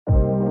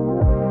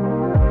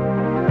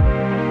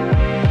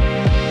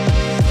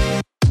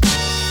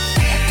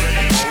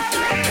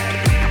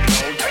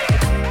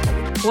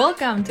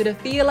Welcome to the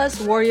Fearless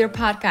Warrior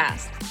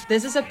Podcast.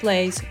 This is a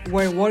place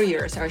where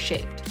warriors are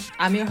shaped.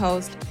 I'm your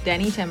host,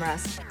 Danny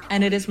Timras,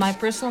 and it is my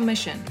personal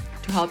mission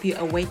to help you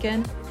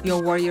awaken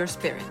your warrior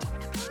spirit.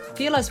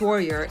 Fearless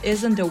Warrior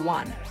isn't the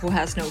one who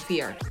has no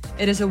fear.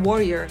 It is a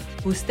warrior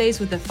who stays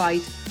with the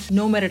fight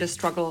no matter the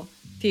struggle,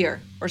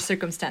 fear, or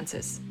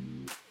circumstances.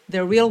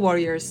 The real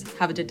warriors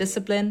have the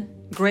discipline,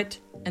 grit,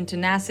 and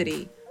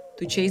tenacity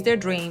to chase their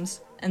dreams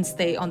and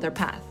stay on their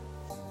path.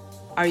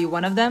 Are you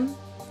one of them?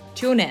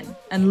 Tune in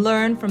and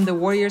learn from the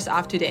warriors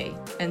of today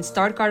and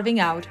start carving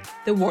out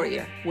the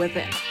warrior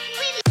within.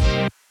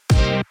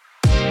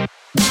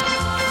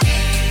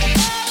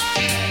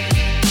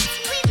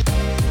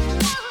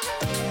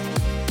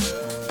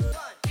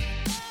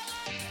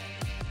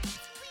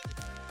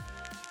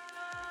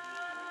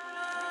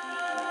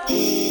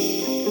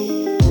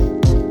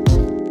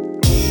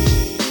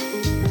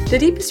 The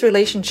deepest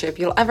relationship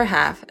you'll ever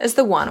have is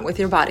the one with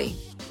your body.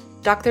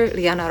 Dr.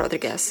 Liana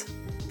Rodriguez.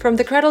 From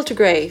the cradle to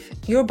grave,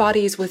 your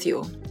body is with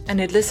you,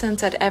 and it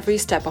listens at every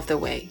step of the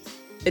way.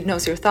 It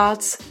knows your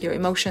thoughts, your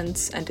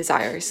emotions, and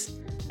desires.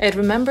 It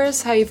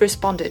remembers how you've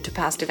responded to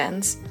past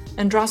events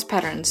and draws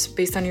patterns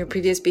based on your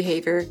previous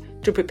behavior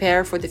to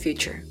prepare for the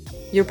future.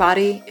 Your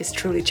body is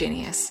truly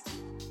genius.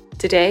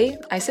 Today,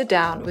 I sit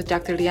down with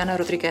Dr. Liana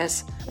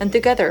Rodriguez, and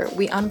together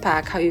we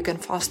unpack how you can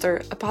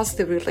foster a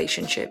positive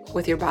relationship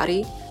with your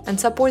body and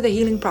support the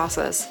healing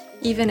process,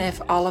 even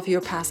if all of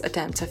your past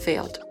attempts have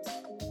failed.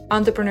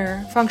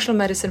 Entrepreneur, functional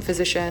medicine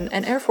physician,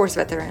 and Air Force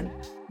veteran,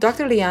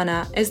 Dr.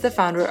 Liana is the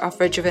founder of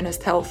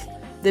Rejuvenist Health,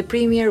 the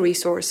premier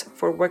resource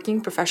for working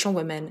professional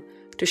women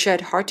to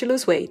shed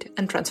hard-to-lose weight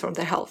and transform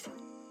their health.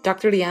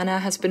 Dr. Liana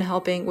has been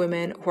helping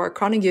women who are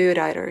chronic yo-yo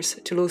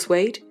dieters to lose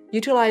weight,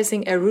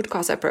 utilizing a root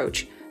cause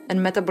approach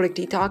and metabolic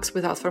detox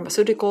without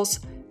pharmaceuticals,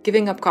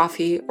 giving up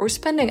coffee, or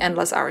spending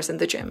endless hours in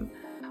the gym,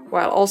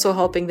 while also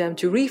helping them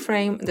to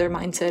reframe their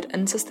mindset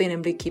and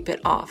sustainably keep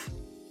it off.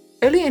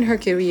 Early in her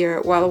career,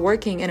 while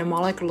working in a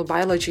molecular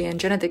biology and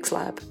genetics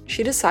lab,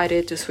 she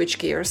decided to switch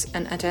gears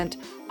and attend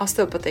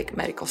osteopathic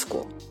medical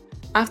school.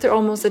 After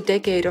almost a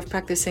decade of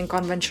practicing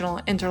conventional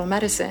internal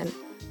medicine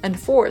and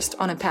forced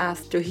on a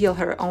path to heal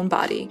her own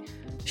body,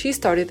 she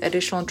started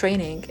additional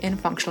training in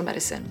functional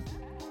medicine,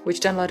 which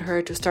then led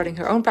her to starting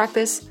her own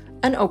practice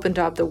and opened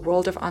up the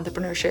world of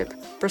entrepreneurship,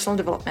 personal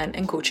development,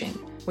 and coaching,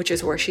 which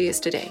is where she is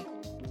today.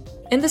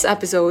 In this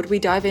episode, we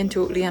dive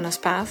into Liana's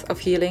path of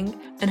healing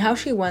and how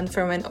she went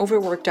from an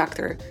overworked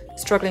doctor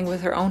struggling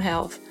with her own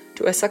health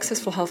to a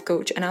successful health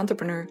coach and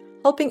entrepreneur,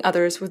 helping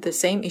others with the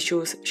same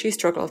issues she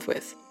struggled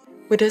with.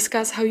 We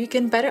discuss how you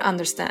can better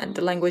understand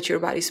the language your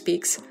body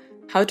speaks,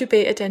 how to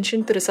pay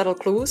attention to the subtle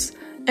clues,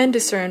 and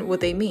discern what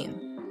they mean.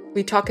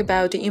 We talk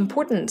about the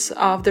importance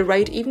of the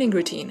right evening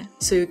routine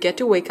so you get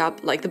to wake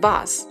up like the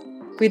boss.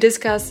 We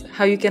discuss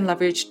how you can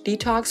leverage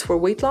detox for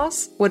weight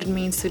loss, what it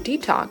means to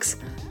detox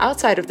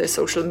outside of the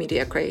social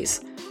media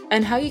craze,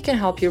 and how you can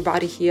help your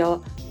body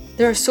heal.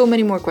 There are so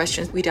many more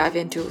questions we dive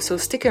into, so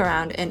stick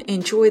around and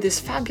enjoy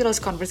this fabulous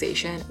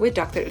conversation with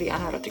Dr.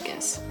 Liana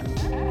Rodriguez.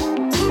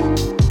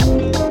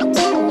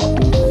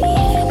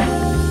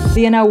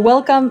 Liana,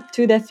 welcome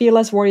to the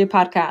Fearless Warrior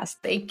Podcast.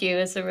 Thank you.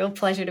 It's a real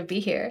pleasure to be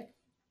here.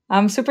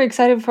 I'm super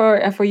excited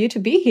for you to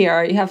be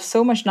here. You have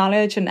so much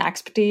knowledge and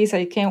expertise.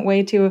 I can't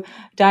wait to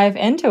dive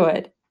into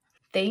it.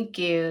 Thank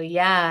you.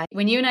 Yeah.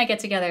 When you and I get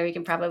together, we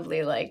can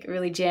probably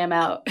really jam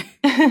out.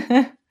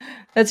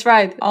 That's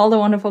right. All the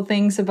wonderful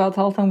things about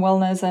health and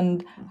wellness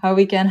and how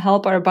we can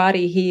help our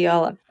body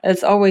heal.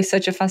 It's always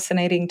such a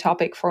fascinating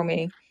topic for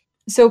me.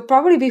 So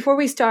probably before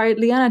we start,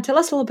 Liana, tell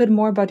us a little bit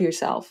more about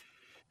yourself.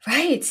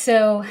 Right.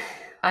 So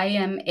I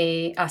am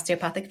an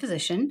osteopathic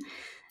physician.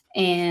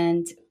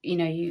 And,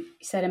 you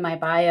said in my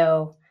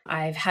bio,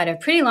 I've had a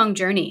pretty long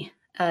journey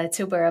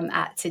to where I'm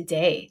at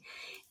today.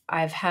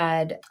 I've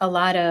had a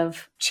lot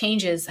of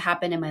changes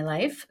happen in my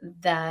life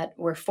that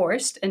were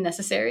forced and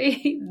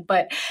necessary,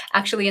 but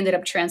actually ended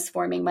up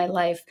transforming my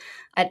life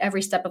at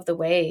every step of the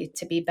way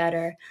to be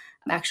better,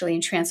 actually,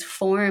 and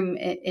transform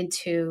it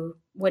into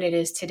what it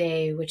is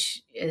today,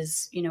 which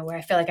is, where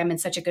I feel like I'm in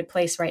such a good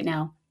place right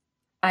now.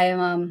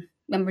 I'm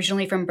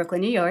originally from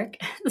Brooklyn, New York,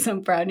 so I'm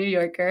a proud New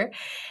Yorker.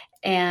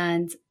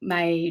 And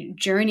my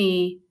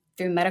journey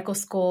through medical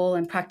school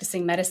and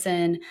practicing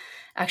medicine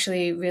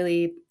actually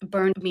really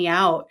burned me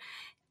out.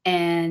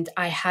 And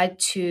I had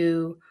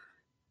to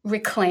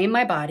reclaim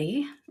my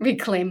body,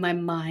 reclaim my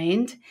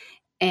mind.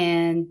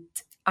 And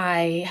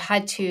I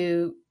had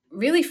to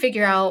really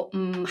figure out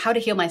how to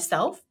heal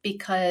myself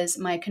because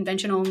my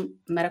conventional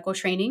medical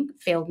training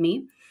failed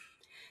me.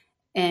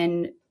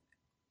 And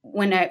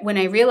when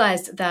I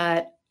realized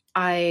that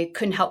I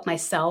couldn't help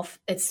myself,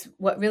 it's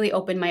what really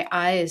opened my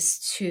eyes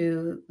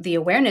to the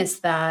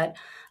awareness that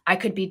I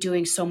could be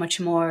doing so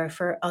much more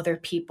for other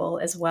people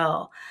as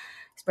well,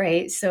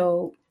 right?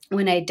 So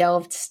when I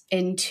delved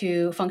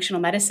into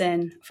functional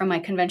medicine from my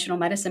conventional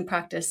medicine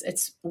practice,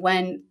 it's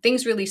when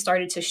things really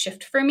started to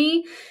shift for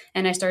me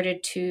and I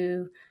started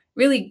to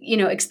really,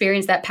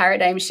 experience that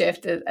paradigm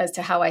shift as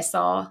to how I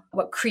saw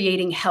what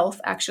creating health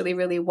actually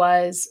really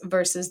was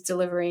versus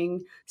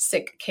delivering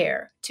sick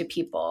care to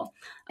people.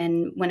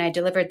 And when I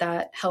delivered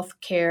that health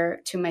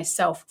care to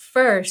myself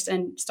first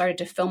and started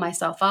to fill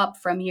myself up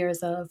from years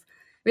of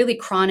really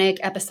chronic,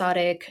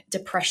 episodic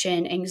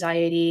depression,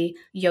 anxiety,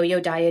 yo-yo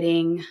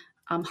dieting,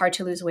 hard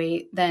to lose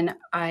weight, then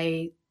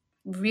I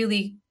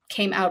really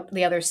came out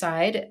the other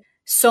side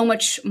so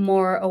much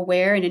more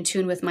aware and in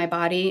tune with my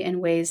body in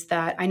ways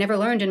that I never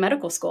learned in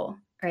medical school,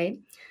 right?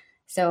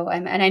 So,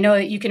 and I know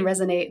that you can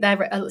resonate,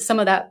 that some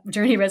of that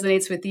journey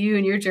resonates with you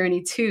and your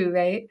journey too,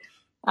 right?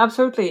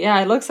 Absolutely. Yeah,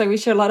 it looks like we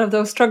share a lot of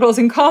those struggles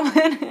in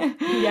common.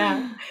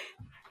 Yeah.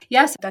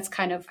 Yes, that's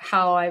kind of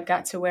how I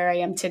got to where I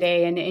am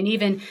today. And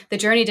even the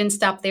journey didn't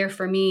stop there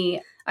for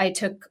me. I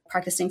took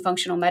practicing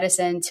functional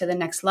medicine to the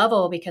next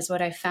level because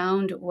what I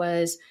found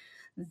was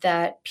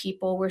that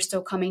people were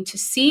still coming to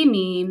see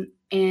me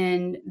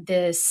in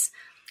this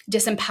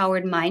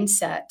disempowered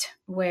mindset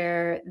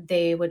where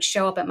they would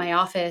show up at my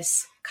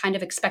office kind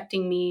of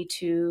expecting me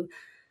to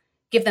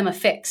give them a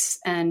fix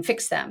and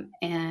fix them.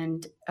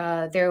 And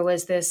there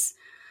was this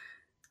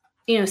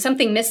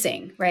something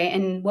missing, right?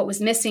 And what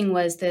was missing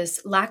was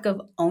this lack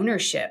of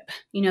ownership,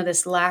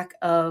 this lack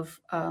of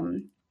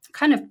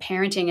kind of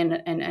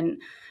parenting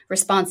and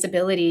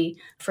responsibility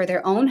for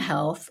their own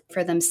health,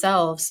 for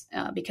themselves,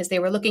 because they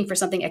were looking for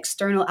something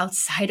external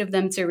outside of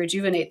them to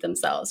rejuvenate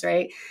themselves,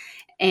 right?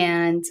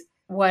 And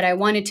what I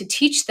wanted to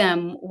teach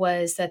them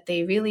was that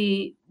they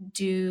really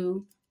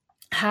do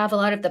have a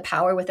lot of the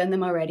power within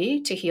them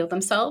already to heal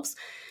themselves,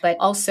 but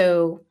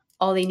also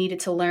all they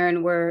needed to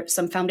learn were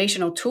some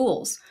foundational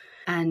tools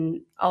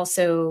and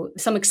also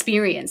some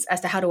experience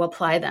as to how to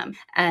apply them.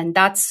 And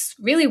that's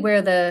really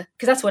where because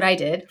that's what I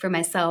did for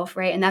myself,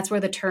 right? And that's where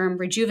the term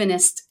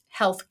rejuvenist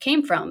health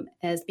came from,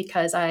 is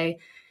because I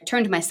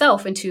turned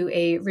myself into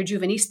a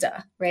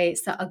rejuvenista, right?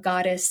 So a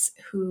goddess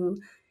who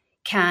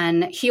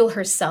can heal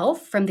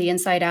herself from the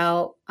inside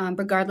out,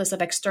 regardless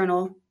of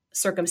external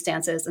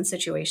circumstances and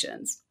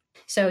situations.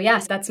 So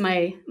yes, that's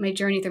my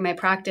journey through my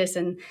practice.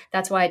 And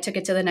that's why I took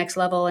it to the next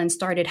level and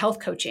started health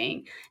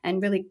coaching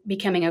and really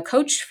becoming a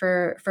coach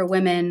for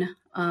women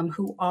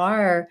who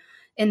are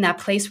in that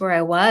place where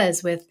I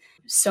was with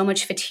so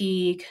much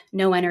fatigue,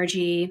 no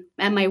energy.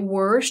 At my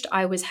worst,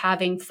 I was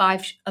having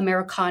 5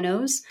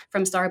 Americanos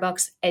from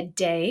Starbucks a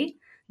day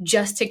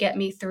just to get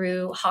me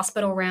through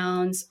hospital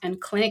rounds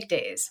and clinic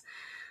days.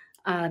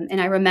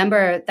 And I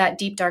remember that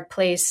deep, dark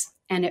place,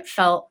 and it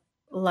felt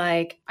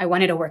like I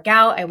wanted to work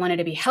out, I wanted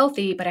to be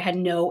healthy, but I had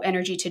no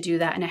energy to do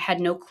that. And I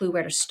had no clue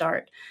where to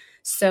start.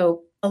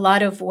 So a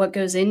lot of what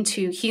goes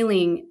into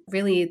healing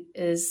really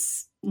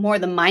is more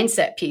the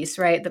mindset piece,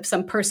 right?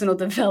 Some personal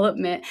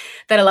development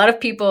that a lot of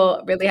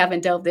people really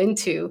haven't delved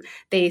into.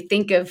 They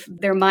think of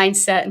their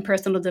mindset and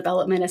personal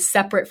development as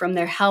separate from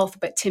their health.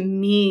 But to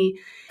me,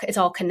 it's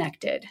all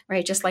connected,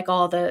 right? Just like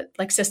all the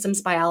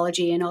systems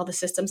biology and all the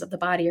systems of the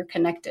body are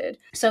connected.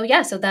 So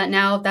yeah, so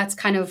that's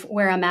kind of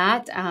where I'm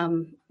at.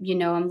 I'm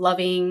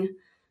loving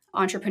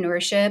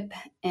entrepreneurship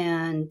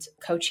and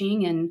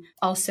coaching, and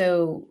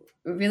also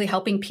really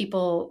helping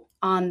people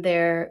on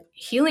their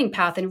healing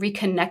path and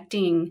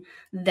reconnecting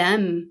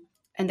them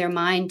and their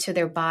mind to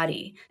their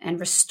body and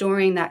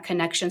restoring that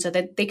connection so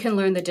that they can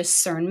learn the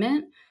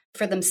discernment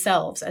for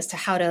themselves as to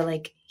how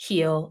to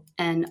heal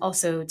and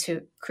also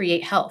to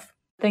create health.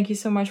 Thank you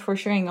so much for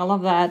sharing all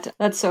of that.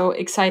 That's so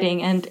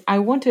exciting. And I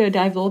want to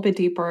dive a little bit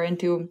deeper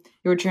into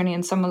your journey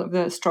and some of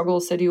the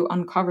struggles that you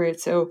uncovered.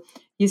 So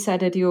you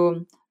said that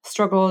you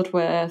struggled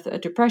with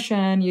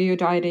depression, yo-yo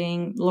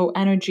dieting, low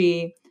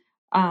energy.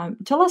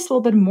 Tell us a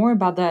little bit more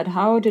about that.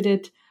 How did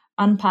it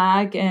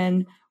unpack,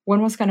 and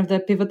when was kind of the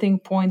pivoting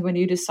point when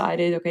you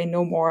decided, okay,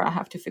 no more, I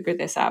have to figure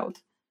this out?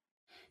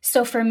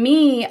 So for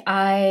me,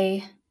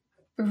 I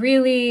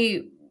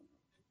really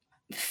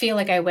feel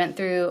like I went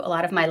through a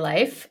lot of my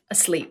life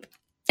asleep.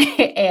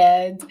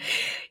 And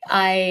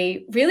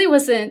I really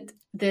wasn't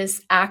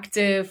this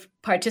active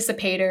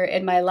participator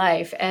in my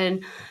life.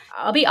 And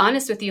I'll be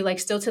honest with you,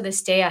 still to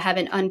this day, I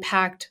haven't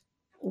unpacked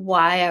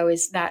why I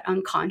was that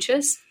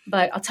unconscious.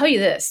 But I'll tell you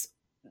this,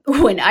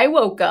 when I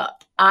woke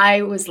up,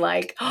 I was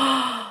like,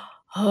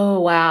 oh,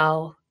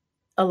 wow,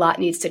 a lot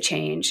needs to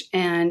change.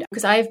 And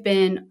because I've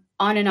been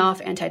on and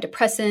off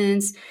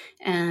antidepressants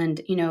and,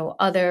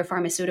 other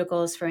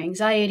pharmaceuticals for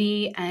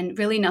anxiety, and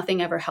really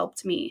nothing ever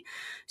helped me.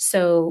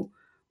 So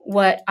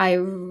what I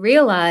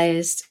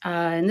realized,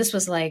 and this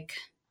was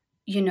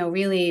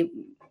really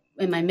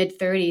in my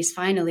mid-30s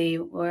finally,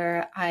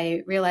 where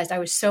I realized I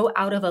was so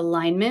out of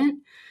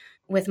alignment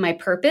with my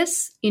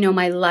purpose.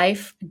 My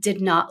life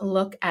did not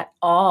look at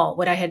all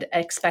what I had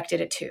expected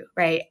it to,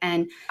 right?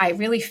 And I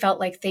really felt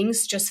like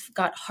things just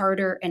got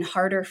harder and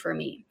harder for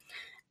me.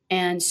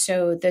 And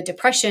so the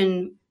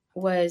depression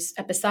was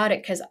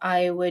episodic because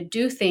I would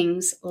do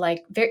things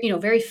like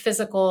very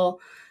physical,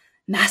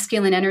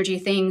 masculine energy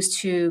things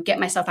to get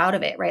myself out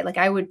of it, right?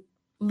 I would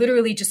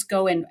literally just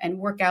go and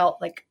work out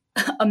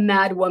a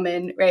mad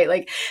woman, right?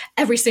 Like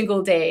every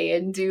single day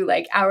and do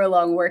like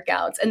hour-long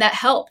workouts. And that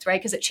helped, right?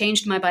 Because it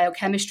changed my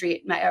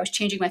biochemistry. I was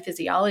changing my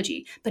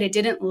physiology, but it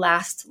didn't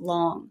last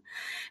long,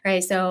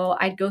 right? So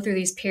I'd go through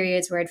these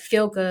periods where I'd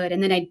feel good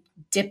and then I'd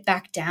dip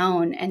back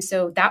down. And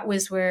so that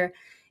was where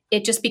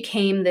it just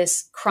became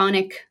this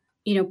chronic,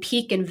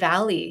 peak and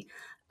valley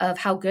of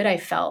how good I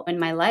felt in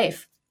my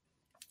life.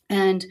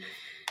 And,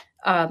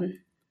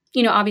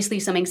 obviously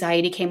some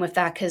anxiety came with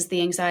that, because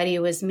the anxiety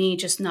was me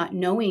just not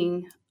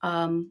knowing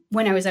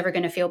when I was ever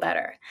going to feel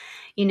better,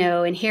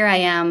 and here I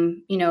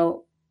am,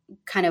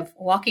 kind of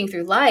walking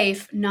through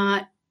life,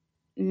 not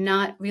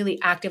really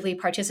actively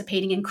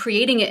participating in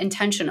creating it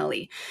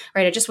intentionally,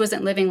 right? I just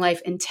wasn't living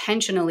life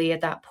intentionally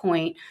at that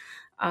point.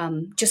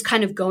 Just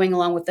kind of going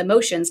along with the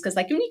motions. Because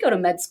like when you go to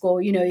med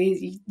school,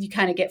 you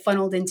kind of get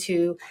funneled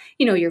into,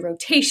 your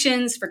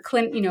rotations for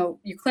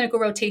your clinical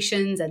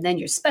rotations, and then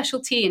your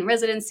specialty and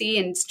residency.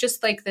 And it's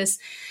just like this,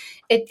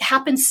 it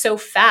happens so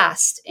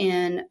fast.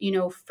 And,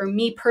 for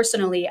me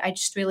personally, I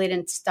just really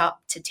didn't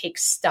stop to take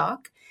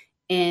stock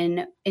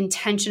in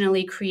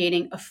intentionally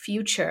creating a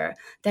future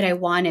that I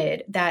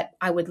wanted, that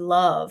I would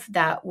love,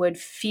 that would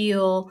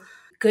feel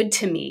good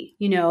to me,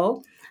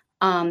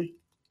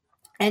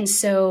 And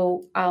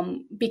so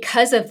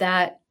because of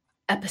that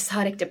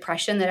episodic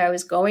depression that I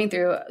was going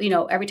through,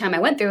 every time I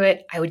went through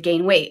it, I would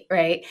gain weight,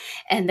 right?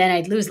 And then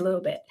I'd lose a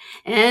little bit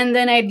and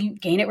then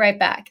I'd gain it right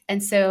back.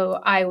 And so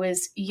I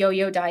was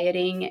yo-yo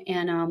dieting.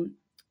 And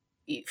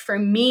for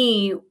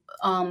me,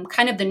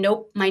 kind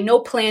of my no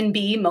plan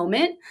B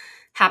moment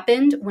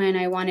happened when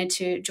I wanted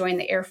to join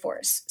the Air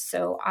Force.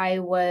 So I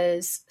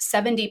was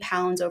 70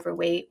 pounds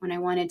overweight when I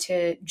wanted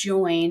to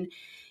join.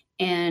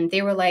 And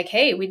they were like,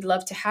 hey, we'd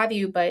love to have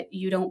you, but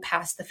you don't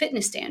pass the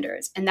fitness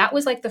standards. And that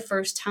was like the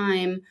first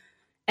time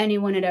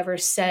anyone had ever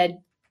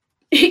said,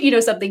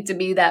 something to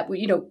me that,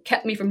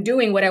 kept me from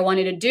doing what I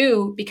wanted to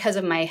do because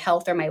of my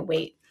health or my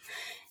weight.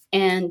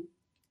 And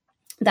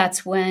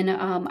that's when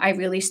I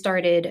really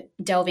started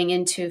delving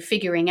into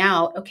figuring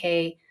out,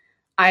 okay,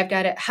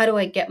 how do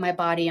I get my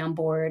body on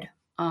board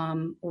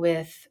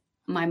with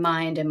my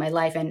mind and my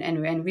life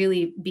and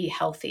really be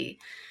healthy.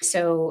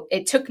 So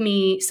it took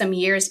me some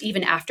years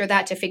even after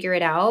that to figure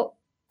it out.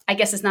 I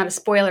guess it's not a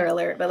spoiler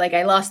alert, but like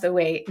I lost the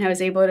weight and I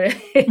was able to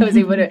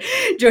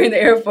join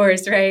the Air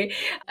Force, right?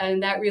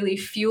 And that really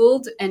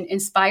fueled and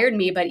inspired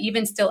me. But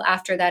even still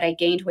after that, I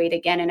gained weight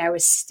again and I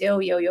was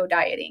still yo-yo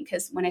dieting,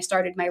 because when I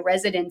started my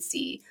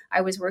residency,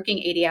 I was working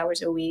 80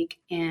 hours a week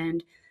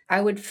and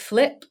I would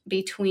flip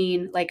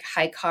between like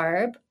high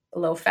carb,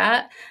 low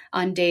fat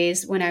on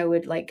days when I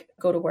would like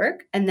go to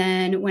work. And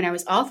then when I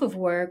was off of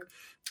work,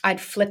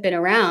 I'd flip it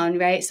around,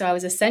 right? So I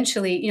was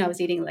essentially, I was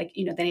eating like,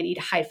 then I'd eat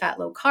high fat,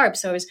 low carb.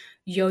 So I was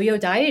yo-yo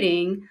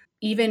dieting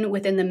even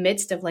within the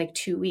midst of like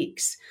 2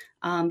 weeks,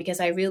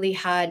 because I really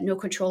had no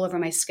control over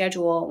my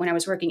schedule when I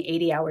was working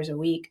 80 hours a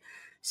week.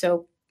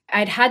 So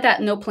I'd had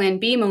that no plan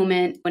B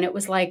moment when it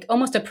was like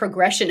almost a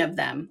progression of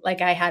them.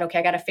 Like I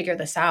got to figure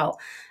this out.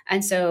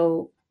 And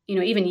so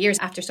even years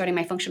after starting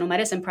my functional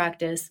medicine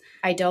practice,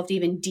 I delved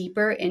even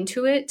deeper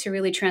into it to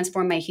really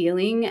transform my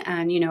healing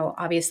and,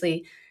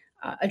 obviously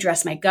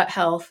address my gut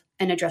health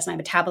and address my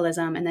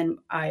metabolism. And then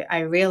I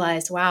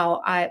realized,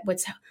 wow, I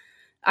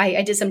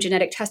did some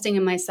genetic testing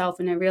in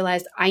myself and I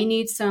realized I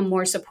need some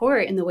more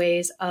support in the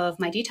ways of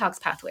my detox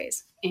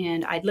pathways.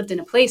 And I'd lived in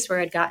a place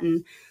where I'd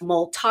gotten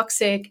mold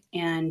toxic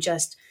and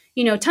just,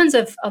 tons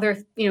of other,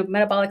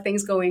 metabolic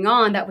things going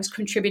on that was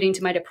contributing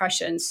to my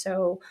depression.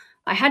 So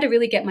I had to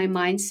really get my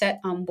mindset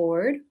on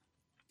board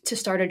to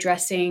start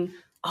addressing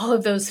all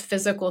of those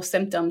physical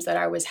symptoms that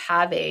I was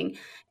having.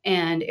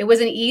 And it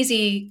wasn't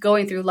easy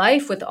going through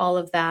life with all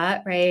of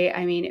that, right?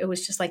 I mean, it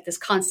was just like this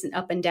constant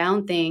up and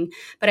down thing.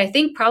 But I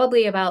think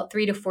probably about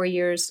 3 to 4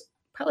 years,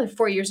 probably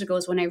 4 years ago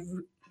is when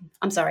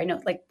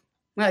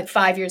like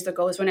 5 years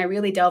ago is when I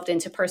really delved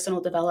into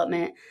personal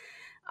development.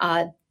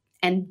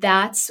 And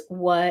that's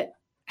what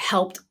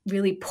helped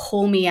really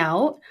pull me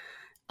out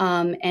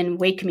and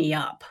wake me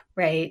up,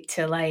 right?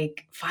 To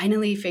like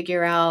finally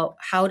figure out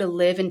how to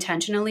live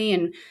intentionally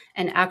and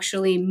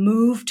actually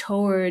move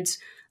towards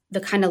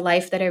the kind of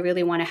life that I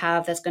really want to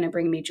have that's going to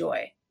bring me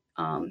joy.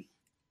 So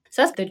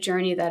that's the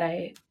journey that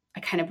I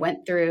kind of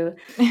went through.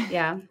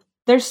 Yeah.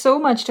 There's so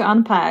much to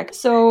unpack.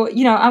 So,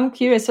 I'm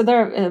curious. So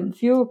there are a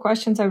few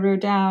questions I wrote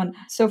down.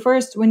 So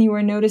first, when you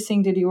were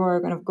noticing that you were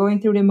kind of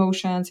going through the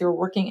emotions, you were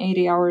working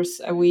 80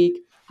 hours a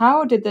week,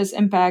 how did this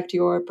impact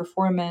your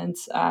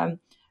performance as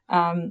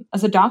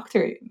a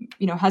doctor?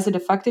 Has it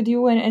affected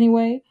you in any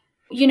way?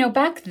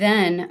 Back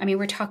then, I mean,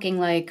 we're talking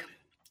like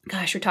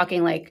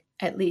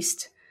at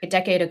least a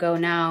decade ago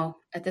now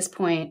at this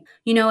point.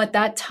 At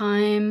that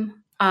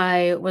time,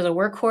 I was a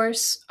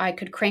workhorse. I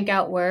could crank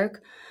out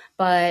work,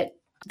 but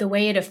the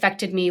way it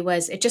affected me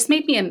was it just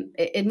made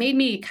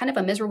me kind of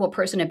a miserable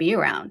person to be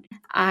around.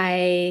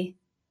 I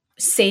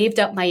saved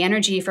up my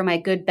energy for my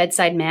good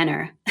bedside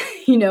manner.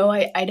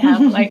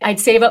 I'd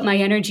save up my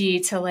energy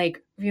to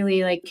like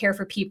really like care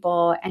for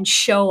people and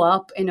show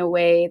up in a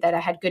way that I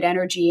had good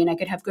energy and I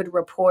could have good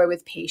rapport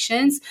with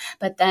patients.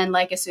 But then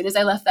like as soon as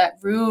I left that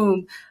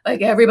room,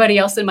 like everybody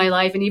else in my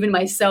life and even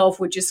myself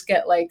would just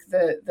get like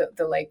the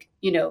like,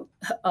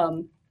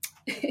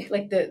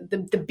 like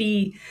the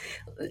B,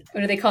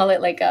 what do they call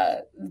it? Like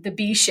the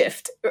B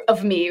shift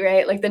of me,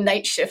 right? Like the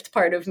night shift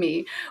part of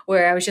me,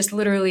 where I was just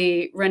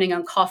literally running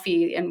on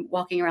coffee and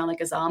walking around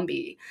like a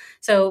zombie.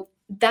 So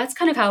that's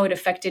kind of how it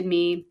affected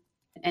me.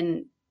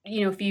 And,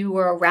 if you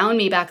were around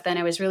me back then,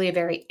 I was really a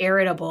very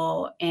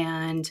irritable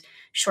and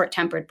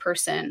short-tempered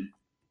person.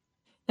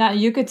 Yeah,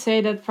 you could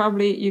say that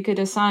probably you could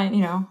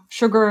assign,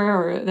 sugar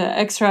or the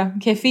extra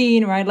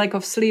caffeine, right? Lack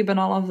of sleep and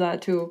all of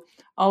that to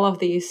all of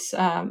these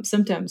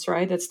symptoms,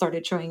 right? That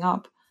started showing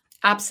up.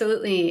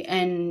 Absolutely.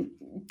 And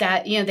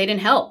that, they didn't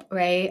help,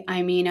 right?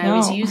 I mean, I No.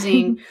 was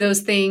using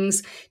those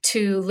things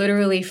to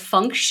literally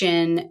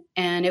function,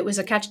 and it was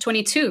a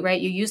catch-22,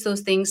 right? You use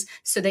those things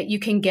so that you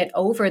can get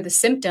over the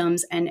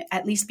symptoms and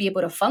at least be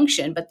able to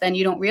function. But then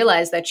you don't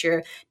realize that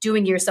you're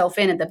doing yourself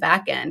in at the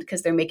back end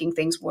because they're making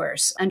things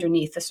worse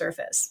underneath the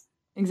surface.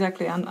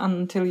 Exactly.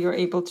 Until you're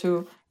able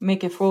to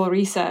make a full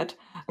reset,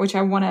 which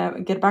I want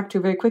to get back to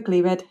very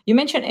quickly. But you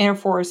mentioned Air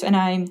Force, and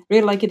I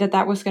really like it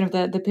that was kind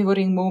of the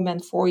pivoting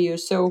moment for you.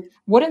 So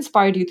what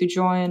inspired you to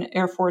join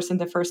Air Force in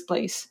the first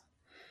place?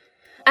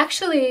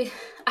 Actually,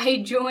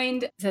 I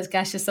joined,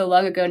 gosh, it's so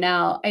long ago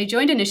now. I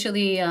joined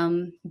initially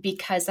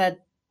because of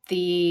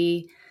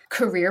the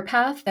career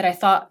path that I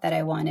thought that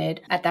I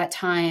wanted at that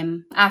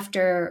time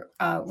after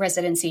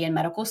residency in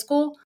medical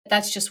school.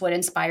 That's just what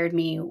inspired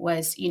me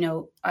was,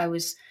 I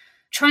was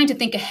trying to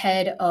think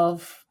ahead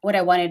of what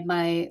I wanted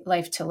my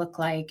life to look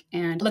like.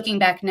 And looking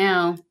back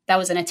now, that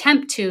was an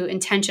attempt to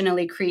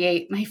intentionally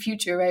create my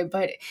future, right?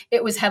 But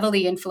it was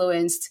heavily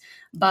influenced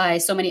by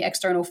so many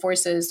external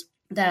forces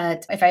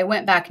that if I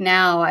went back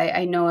now,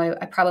 I know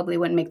I probably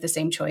wouldn't make the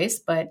same choice.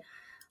 But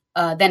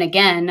then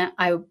again,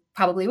 I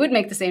probably would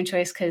make the same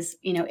choice because,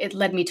 it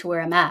led me to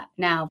where I'm at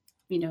now.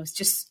 It's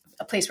just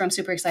a place where I'm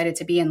super excited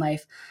to be in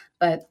life.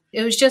 But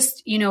it was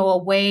just, a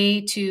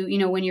way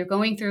to, when you're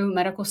going through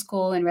medical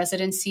school and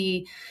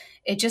residency,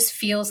 it just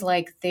feels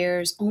like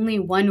there's only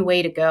one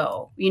way to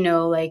go,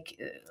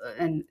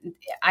 and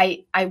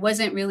I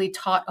wasn't really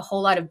taught a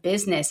whole lot of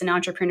business and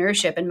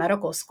entrepreneurship in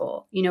medical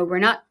school. We're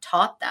not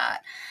taught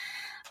that.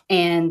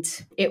 And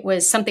it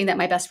was something that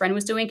my best friend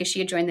was doing because she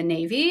had joined the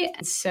Navy.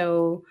 And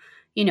so,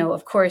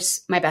 of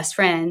course, my best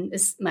friend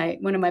is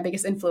one of my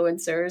biggest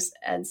influencers.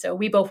 And so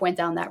we both went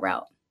down that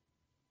route.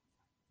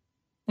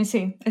 I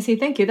see.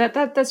 Thank you.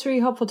 That's really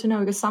helpful to know,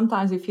 because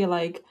sometimes we feel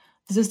like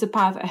this is the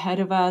path ahead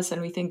of us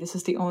and we think this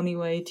is the only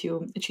way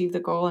to achieve the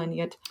goal. And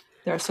yet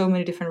there are so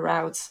many different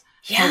routes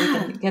how we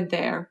can get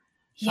there.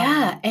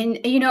 Yeah. And,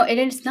 it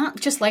is not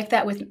just like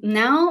that with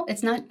now.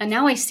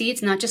 Now I see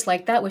it's not just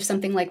like that with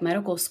something like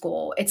medical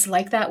school. It's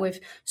like that with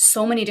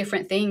so many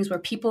different things where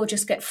people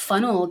just get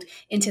funneled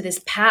into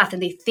this path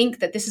and they think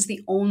that this is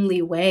the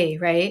only way,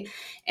 right?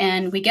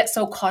 And we get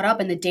so caught up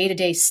in the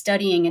day-to-day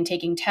studying and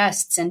taking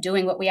tests and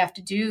doing what we have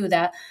to do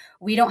that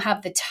we don't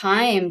have the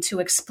time to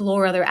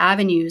explore other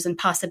avenues and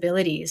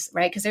possibilities,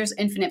 right? Because there's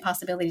infinite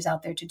possibilities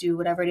out there to do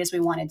whatever it is we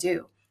want to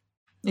do.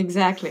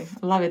 Exactly.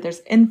 I love it. There's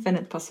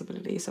infinite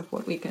possibilities of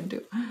what we can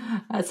do.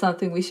 That's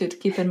something we should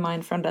keep in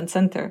mind front and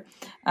center.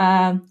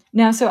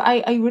 Now, so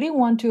I really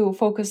want to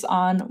focus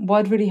on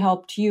what really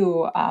helped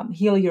you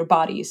heal your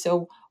body.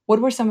 So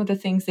what were some of the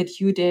things that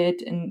you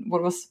did and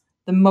what was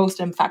the most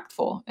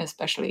impactful,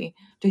 especially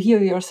to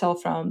heal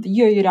yourself from the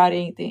yo-yo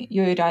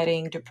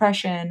dieting,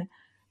 depression?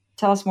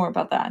 Tell us more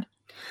about that.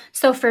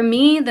 So for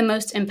me, the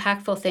most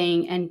impactful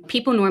thing, and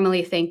people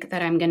normally think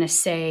that I'm going to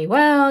say,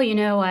 well,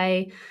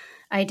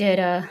 I did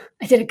a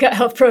gut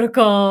health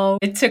protocol.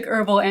 I took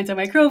herbal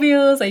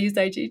antimicrobials. I used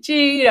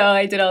IgG.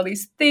 I did all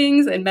these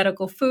things and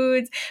medical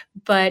foods.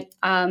 But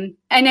and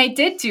I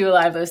did do a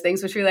lot of those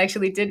things, which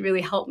did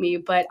really help me.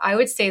 But I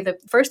would say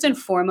that first and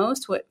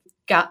foremost, what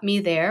got me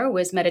there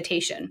was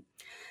meditation.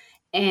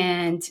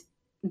 And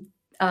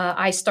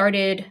I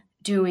started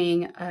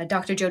doing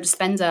Dr. Joe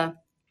Dispenza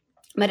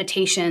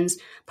meditations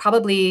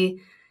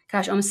probably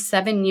almost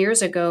 7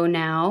 years ago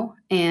now.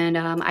 And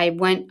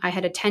I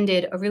had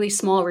attended a really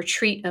small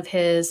retreat of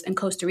his in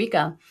Costa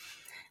Rica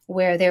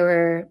where there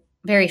were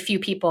very few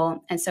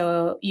people. And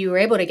so you were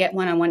able to get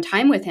one-on-one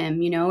time with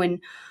him, and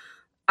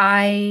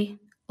I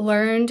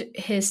learned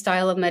his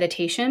style of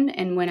meditation.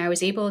 And when I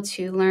was able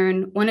to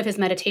learn one of his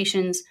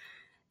meditations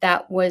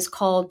that was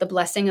called The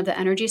Blessing of the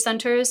Energy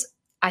Centers,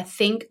 I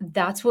think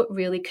that's what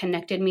really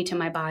connected me to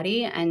my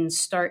body and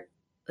start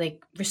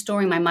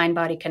restoring my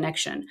mind-body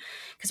connection.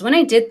 Because when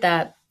I did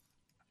that,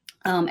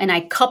 and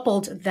I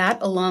coupled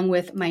that along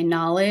with my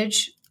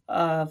knowledge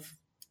of,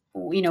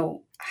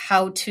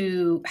 how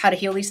to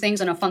heal these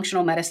things on a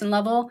functional medicine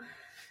level,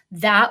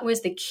 that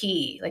was the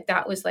key.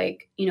 That was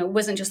it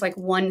wasn't just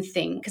one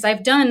thing. Because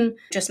I've done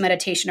just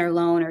meditation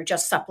alone or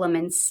just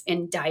supplements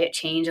and diet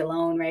change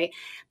alone, right?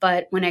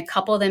 But when I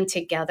couple them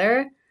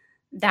together,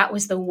 that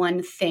was the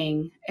one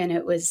thing. And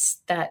it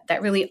was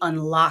that really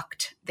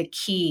unlocked the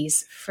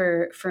keys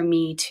for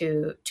me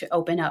to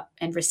open up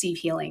and receive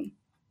healing.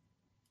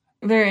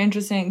 Very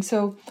interesting.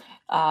 So,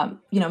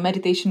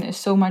 meditation is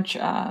so much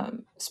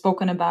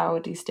spoken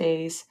about these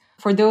days.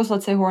 For those,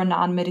 let's say, who are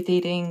not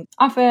meditating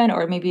often,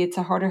 or maybe it's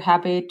a harder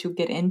habit to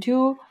get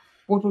into,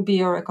 what would be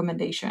your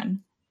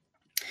recommendation?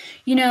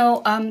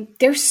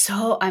 There's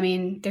so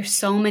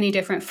many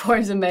different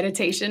forms of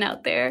meditation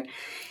out there.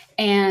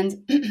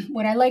 And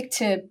what I like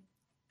to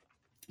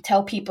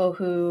tell people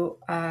who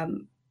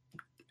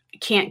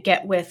can't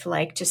get with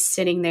like just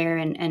sitting there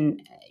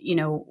and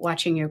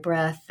watching your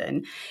breath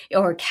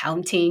or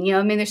counting,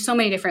 there's so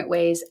many different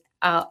ways.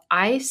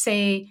 I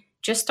say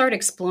just start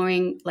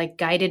exploring like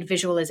guided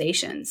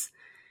visualizations,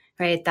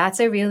 right? I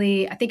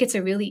think it's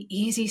a really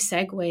easy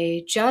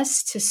segue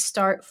just to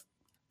start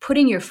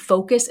putting your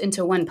focus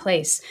into one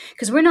place,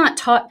 because we're not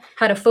taught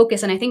how to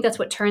focus. And I think that's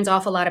what turns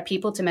off a lot of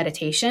people to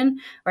meditation,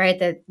 right?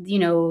 That,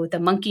 the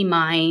monkey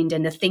mind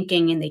and the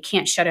thinking, and they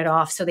can't shut it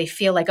off. So they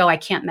feel like, oh, I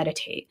can't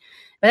meditate.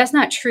 But that's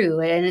not true.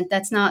 And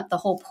that's not the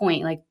whole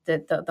point. Like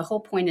the whole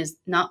point is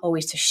not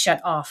always to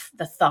shut off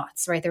the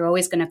thoughts, right? They're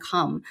always going to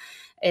come.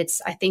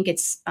 I think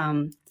it's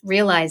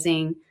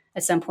realizing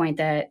at some point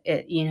that,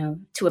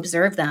 to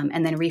observe them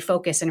and then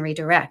refocus and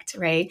redirect,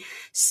 right?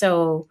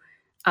 So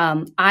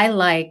I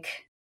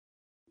like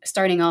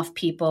starting off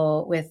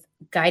people with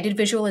guided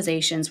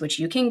visualizations, which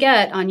you can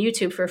get on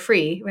YouTube for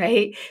free,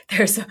 right?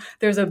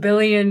 There's a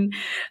billion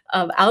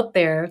out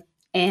there,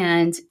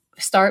 and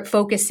start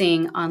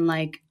focusing on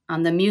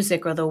the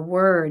music or the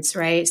words,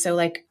 right? So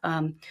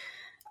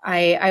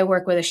I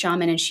work with a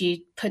shaman, and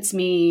she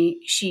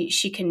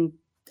can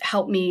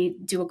help me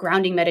do a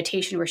grounding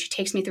meditation where she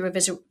takes me through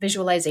a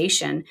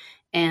visualization,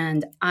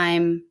 and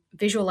I'm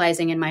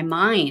visualizing in my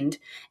mind.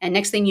 And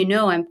next thing you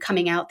know, I'm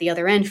coming out the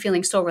other end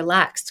feeling so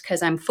relaxed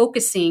because I'm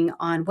focusing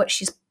on what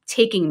she's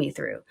taking me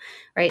through,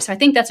 right? So I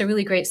think that's a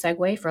really great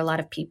segue for a lot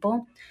of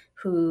people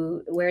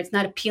where it's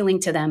not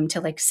appealing to them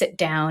to like sit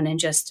down and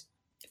just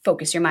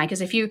focus your mind.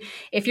 Because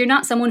if you're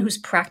not someone who's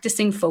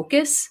practicing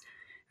focus,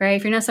 right?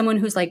 If you're not someone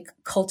who's like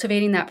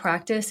cultivating that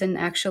practice and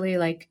actually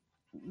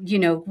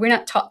we're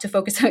not taught to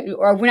focus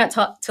or we're not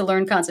taught to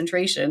learn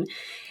concentration.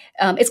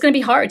 It's going to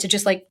be hard to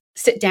just like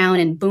sit down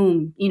and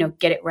boom,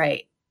 get it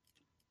right.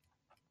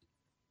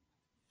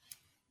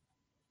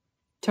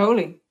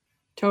 Totally.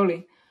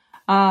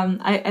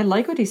 I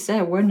like what you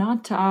said. We're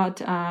not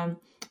taught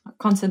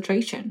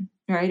concentration,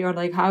 right? Or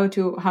like how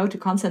to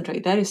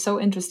concentrate. That is so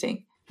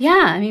interesting.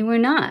 Yeah, we're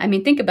not.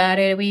 Think about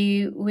it.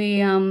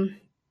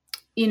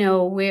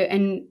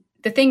 And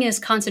the thing is,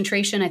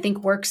 concentration, I think,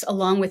 works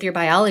along with your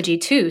biology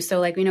too.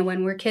 So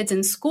when we're kids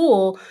in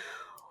school,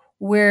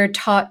 we're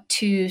taught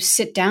to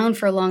sit down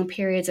for long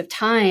periods of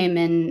time,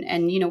 and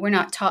we're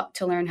not taught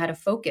to learn how to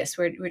focus.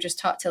 We're just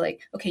taught to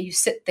okay, you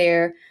sit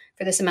there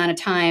for this amount of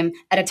time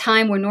at a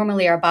time where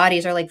normally our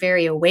bodies are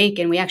very awake,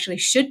 and we actually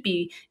should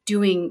be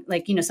doing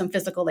some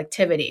physical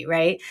activity,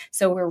 right?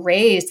 So we're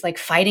raised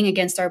fighting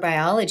against our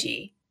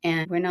biology,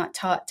 and we're not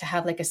taught to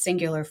have a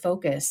singular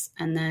focus.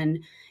 And then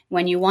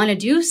when you want to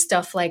do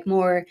stuff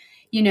more,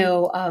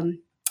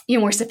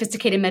 more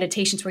sophisticated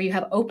meditations where you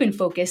have open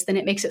focus, then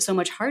it makes it so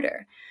much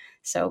harder.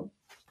 So,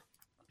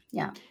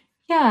 yeah.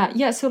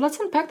 Yeah. So let's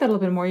unpack that a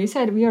little bit more. You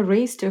said we are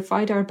raised to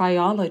fight our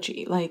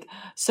biology.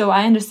 So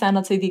I understand,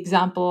 let's say the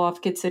example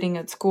of kids sitting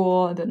at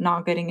school and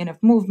not getting enough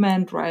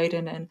movement, right?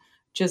 And then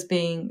just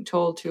being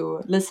told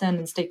to listen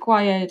and stay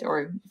quiet,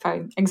 or if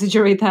I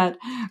exaggerate that,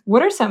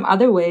 what are some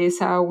other ways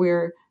how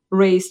we're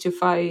raised to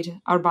fight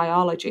our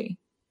biology?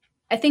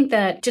 I think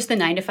that just the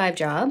 9-to-5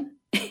 job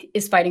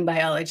is fighting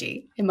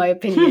biology, in my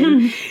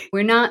opinion.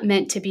 We're not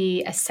meant to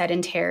be as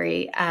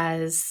sedentary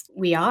as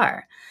we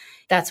are.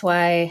 That's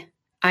why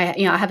I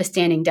have a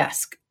standing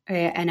desk,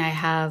 right? And I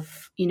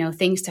have,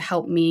 things to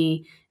help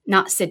me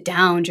not sit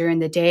down during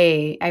the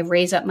day. I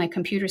raise up my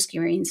computer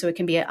screen so it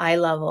can be at eye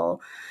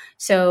level.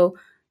 So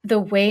the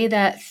way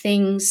that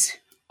things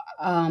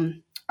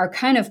are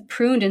kind of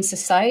pruned in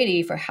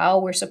society for how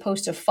we're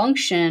supposed to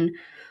function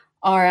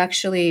are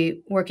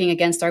actually working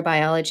against our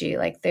biology.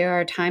 There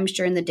are times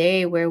during the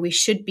day where we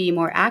should be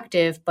more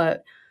active,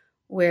 but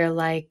we're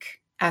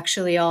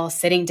actually all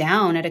sitting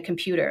down at a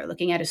computer,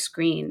 looking at a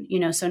screen,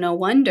 so no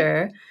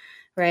wonder,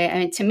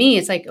 right? To me,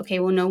 it's okay,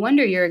 well, no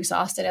wonder you're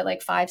exhausted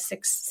at 5,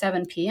 6,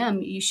 7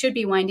 p.m. You should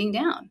be winding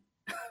down.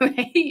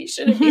 Right? You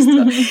shouldn't be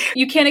still.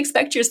 You can't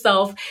expect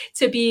yourself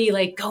to be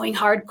going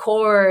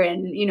hardcore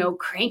and,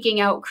 cranking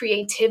out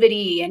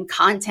creativity and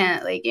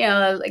content.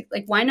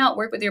 Why not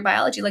work with your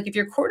biology? If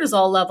your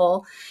cortisol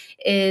level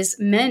is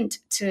meant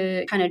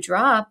to kind of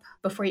drop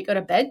before you go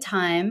to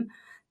bedtime,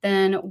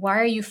 then why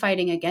are you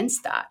fighting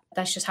against that?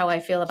 That's just how I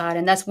feel about it.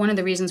 And that's one of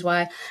the reasons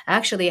why I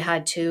actually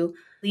had to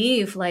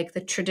leave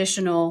the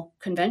traditional,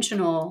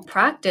 conventional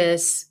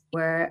practice,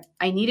 where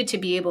I needed to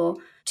be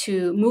able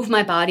to move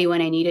my body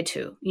when I needed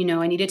to.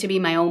 I needed to be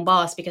my own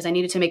boss because I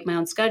needed to make my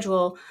own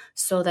schedule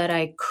so that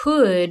I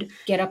could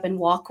get up and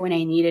walk when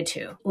I needed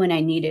to.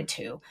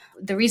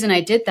 The reason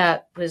I did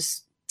that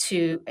was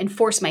to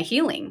enforce my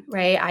healing,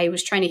 right? I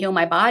was trying to heal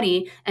my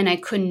body and I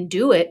couldn't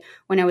do it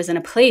when I was in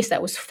a place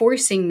that was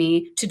forcing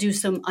me to do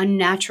some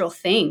unnatural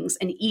things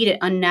and eat at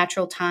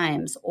unnatural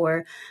times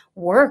or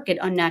work at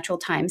unnatural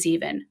times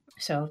even.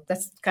 So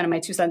that's kind of my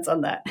 2 cents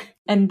on that.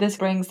 And this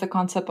brings the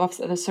concept of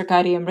the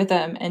circadian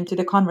rhythm into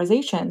the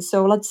conversation.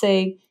 So let's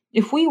say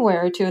if we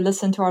were to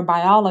listen to our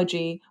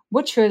biology,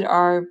 what should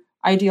our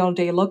ideal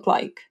day look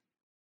like?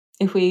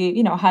 If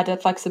we, had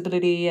that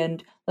flexibility,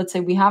 and let's say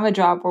we have a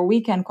job where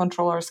we can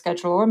control our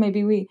schedule, or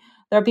maybe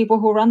there are people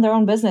who run their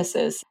own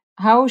businesses.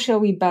 How shall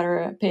we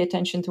better pay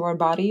attention to our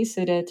body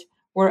so that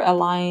we're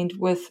aligned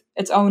with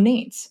its own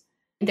needs?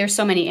 There's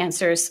so many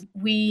answers.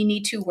 We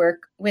need to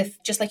work with,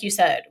 just like you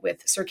said,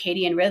 with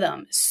circadian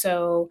rhythm.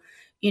 So,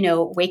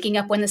 waking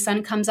up when the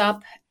sun comes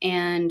up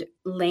and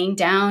laying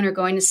down or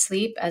going to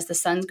sleep as the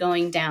sun's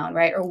going down,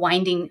 right? Or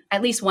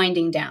at least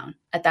winding down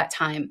at that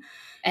time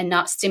and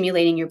not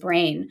stimulating your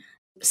brain.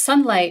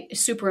 Sunlight is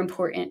super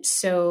important.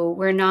 So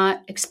we're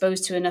not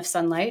exposed to enough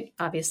sunlight,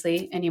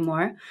 obviously,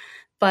 anymore.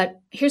 But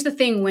here's the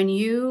thing: when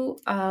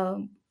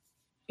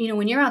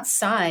when you're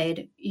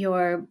outside,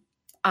 your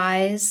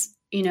eyes,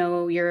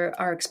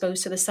 are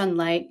exposed to the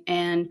sunlight,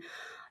 and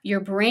your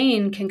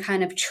brain can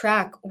kind of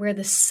track where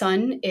the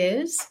sun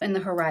is in the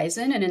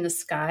horizon and in the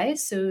sky.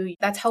 So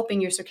that's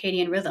helping your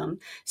circadian rhythm.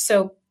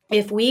 So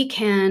if we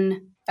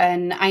can,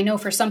 and I know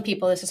for some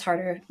people this is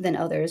harder than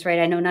others, right?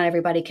 I know not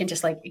everybody can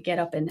just like get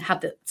up and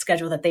have the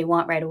schedule that they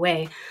want right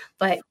away,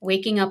 but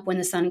waking up when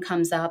the sun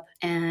comes up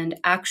and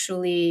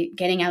actually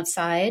getting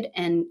outside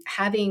and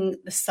having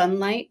the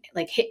sunlight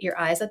like hit your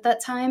eyes at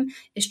that time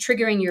is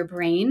triggering your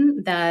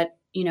brain that,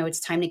 it's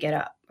time to get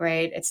up,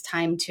 right?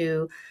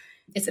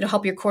 It'll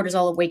help your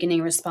cortisol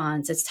awakening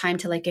response. It's time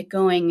to like get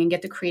going and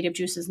get the creative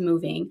juices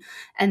moving.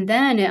 And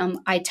then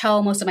I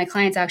tell most of my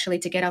clients actually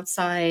to get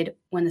outside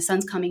when the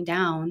sun's coming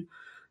down,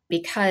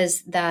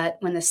 because that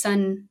when the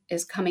sun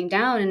is coming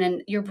down, and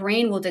then your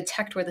brain will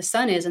detect where the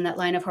sun is in that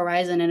line of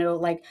horizon, and it'll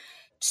like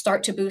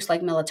start to boost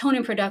like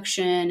melatonin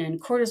production,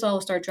 and cortisol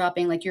will start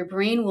dropping. Like your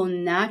brain will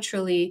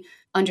naturally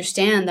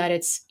understand that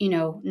it's,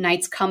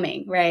 night's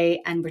coming, right?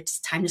 And it's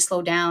time to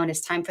slow down.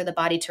 It's time for the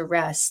body to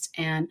rest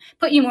and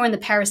put you more in the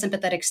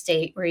parasympathetic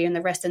state where you're in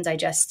the rest and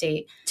digest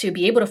state to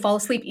be able to fall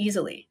asleep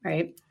easily,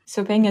 right?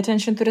 So paying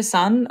attention to the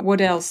sun,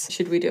 what else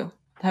should we do?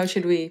 How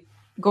should we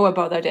go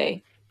about our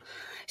day?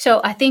 So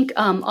I think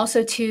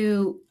also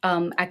too,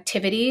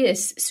 activity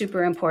is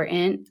super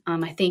important.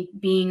 I think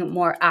being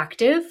more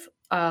active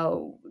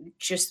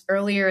just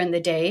earlier in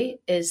the day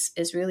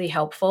is really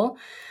helpful.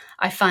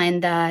 I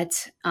find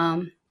that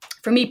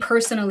for me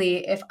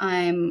personally, if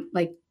I'm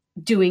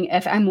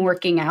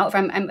working out,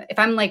 if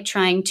I'm like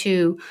trying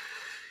to,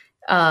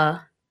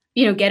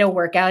 get a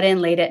workout in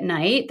late at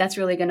night, that's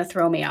really going to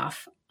throw me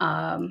off.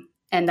 And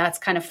that's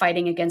kind of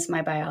fighting against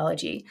my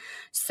biology.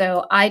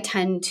 So I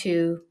tend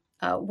to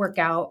work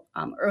out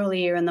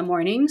earlier in the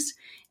mornings.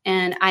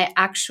 And I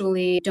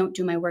actually don't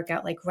do my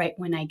workout like right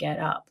when I get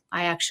up.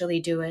 I actually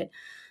do it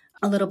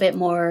a little bit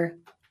more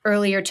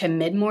earlier to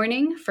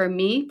mid-morning. For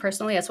me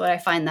personally, that's what I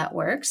find that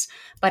works.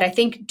 But I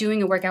think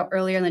doing a workout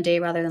earlier in the day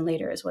rather than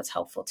later is what's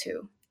helpful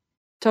too.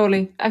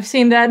 Totally. I've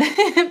seen that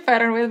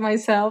pattern with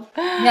myself.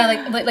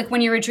 Yeah, like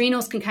when your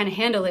adrenals can kind of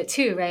handle it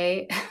too,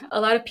 right?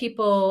 A lot of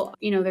people,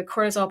 their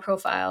cortisol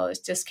profile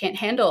just can't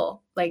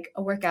handle like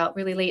a workout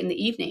really late in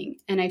the evening.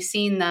 And I've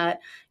seen that,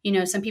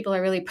 some people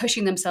are really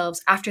pushing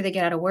themselves after they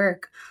get out of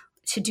work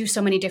to do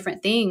so many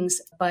different things,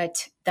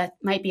 but that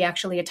might be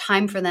actually a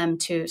time for them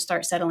to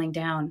start settling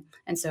down.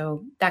 And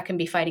so that can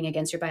be fighting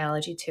against your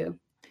biology too.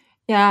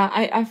 Yeah,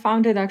 I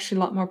found it actually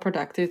a lot more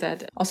productive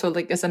that also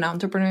like as an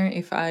entrepreneur,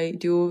 if I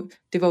do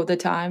devote the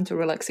time to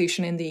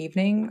relaxation in the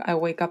evening, I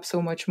wake up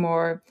so much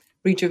more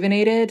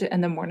rejuvenated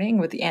in the morning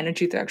with the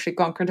energy to actually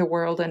conquer the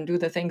world and do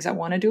the things I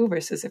want to do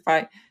versus if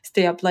I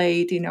stay up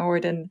late, or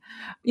then,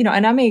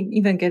 and I may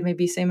even get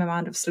maybe same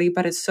amount of sleep,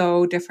 but it's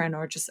so different,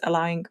 or just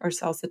allowing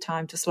ourselves the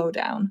time to slow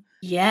down.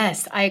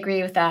 Yes, I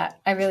agree with that.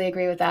 I really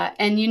agree with that.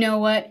 And you know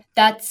what?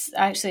 That's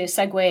actually a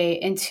segue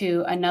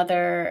into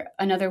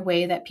another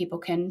way that people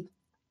can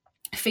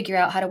figure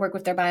out how to work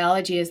with their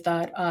biology is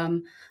that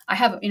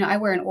I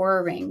wear an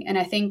Oura ring, and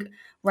I think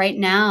right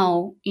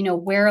now,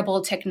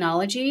 wearable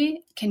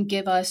technology can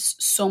give us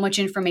so much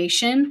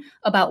information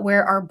about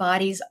where our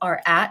bodies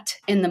are at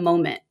in the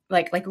moment,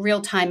 like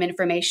real-time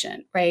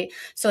information, right?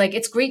 So like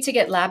it's great to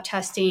get lab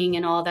testing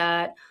and all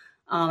that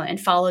and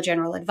follow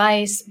general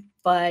advice,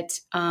 but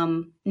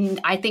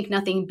I think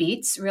nothing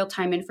beats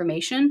real-time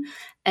information.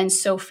 And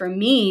so for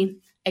me,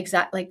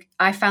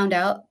 I found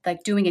out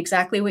like doing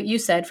exactly what you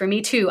said for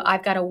me too.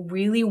 I've got to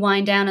really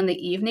wind down in the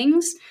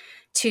evenings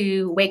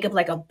to wake up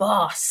like a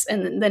boss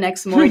in the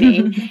next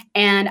morning.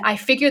 And I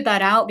figured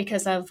that out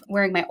because of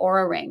wearing my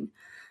Oura ring.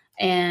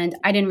 And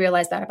I didn't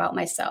realize that about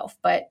myself,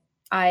 but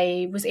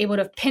I was able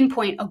to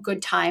pinpoint a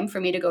good time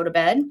for me to go to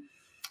bed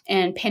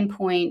and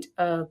pinpoint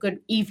a good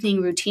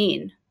evening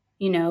routine.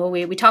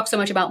 We talk so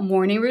much about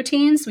morning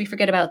routines, we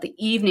forget about the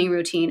evening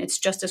routine. It's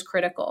just as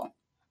critical.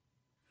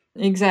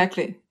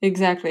 Exactly.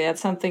 Exactly.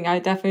 That's something I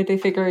definitely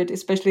figured,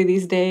 especially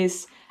these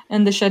days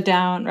in the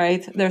shutdown,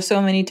 right? There's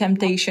so many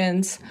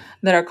temptations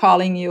that are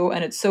calling you,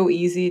 and it's so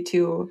easy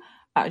to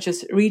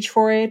just reach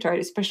for it, right?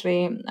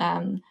 Especially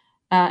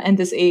in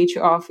this age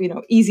of,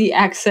 easy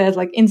access,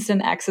 like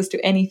instant access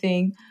to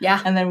anything.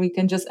 Yeah. And then we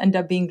can just end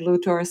up being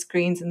glued to our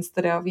screens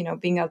instead of,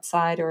 being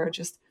outside or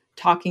just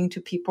talking to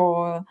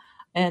people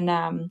and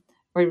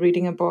or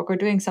reading a book or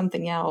doing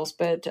something else.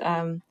 But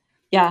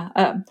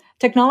yeah,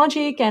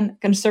 technology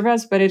can serve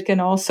us, but it can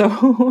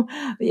also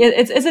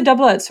it's a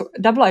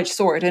double-edged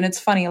sword. And it's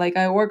funny, like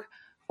I work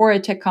for a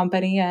tech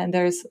company, and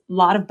there's a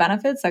lot of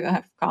benefits that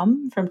have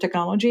come from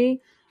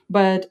technology,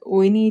 but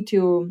we need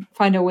to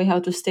find a way how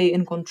to stay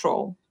in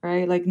control,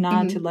 right? Like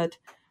not to Mhm. let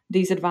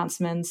these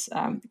advancements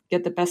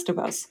get the best of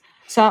us.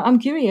 So I'm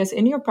curious,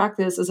 in your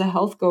practice as a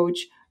health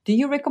coach, do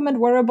you recommend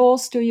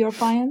wearables to your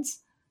clients?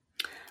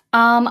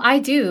 I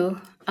do.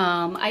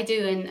 I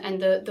do.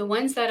 And the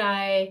ones that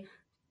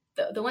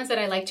the ones that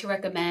I like to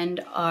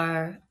recommend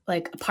are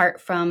like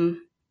apart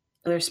from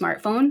their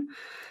smartphone.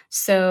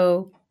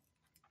 So,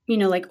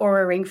 like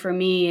Aura Ring for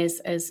me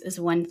is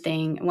one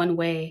thing, one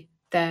way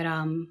that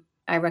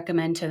I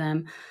recommend to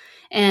them.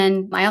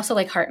 And I also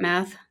like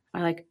HeartMath.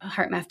 I like a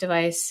HeartMath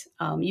device.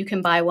 You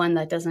can buy one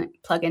that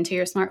doesn't plug into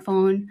your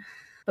smartphone,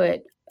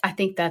 but I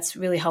think that's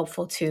really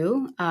helpful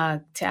too,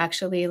 to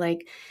actually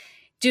like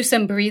do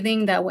some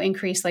breathing that will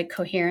increase like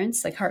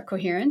coherence, like heart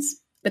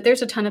coherence. But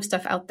there's a ton of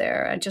stuff out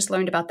there. I just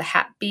learned about the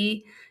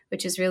HAP-B,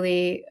 which is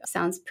really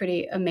sounds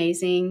pretty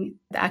amazing.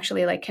 It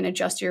actually like can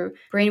adjust your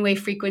brainwave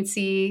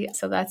frequency.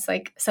 So that's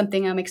like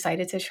something I'm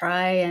excited to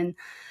try. And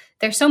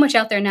there's so much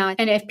out there now.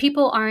 And if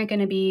people aren't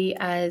going to be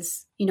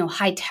as,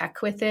 high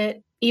tech with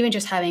it, even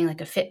just having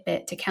like a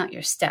Fitbit to count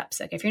your steps,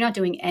 like if you're not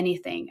doing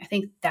anything, I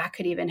think that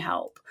could even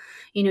help,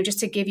 just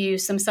to give you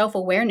some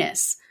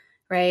self-awareness,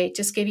 right?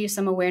 Just give you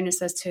some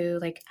awareness as to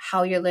like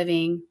how you're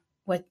living,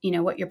 what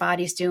your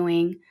body's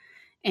doing,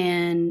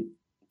 and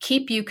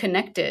keep you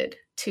connected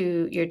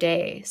to your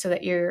day so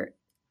that you're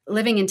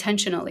living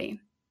intentionally.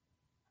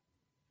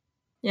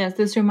 Yes,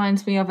 this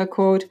reminds me of a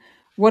quote: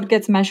 what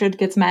gets measured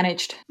gets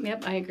managed.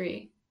 Yep, I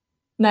agree.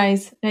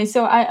 Nice, nice.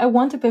 So I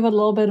want to pivot a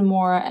little bit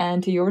more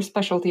into your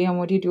specialty and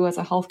what you do as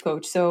a health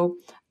coach. So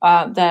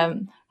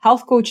the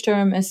health coach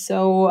term is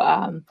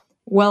so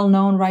well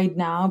known right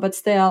now, but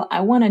still,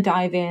 I want to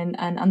dive in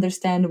and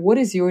understand, what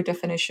is your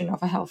definition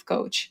of a health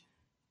coach?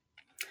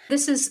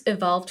 This has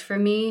evolved for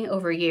me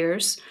over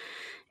years.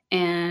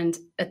 And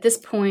at this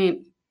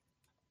point,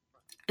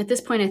 I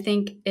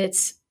think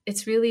it's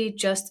really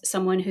just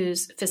someone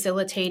who's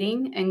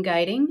facilitating and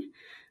guiding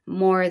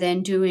more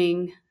than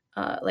doing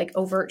like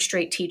overt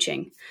straight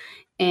teaching.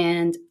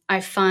 And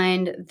I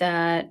find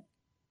that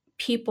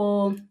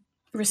people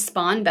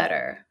respond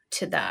better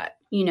to that.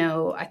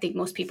 I think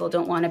most people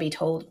don't want to be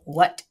told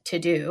what to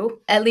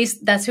do. At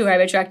least that's who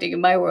I'm attracting in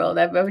my world.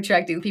 I'm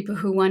attracting people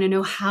who want to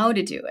know how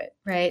to do it,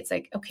 right? It's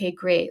like, okay,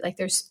 great. Like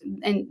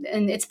and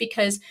it's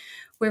because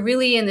we're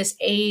really in this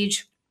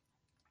age.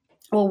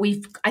 Well,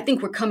 I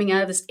think we're coming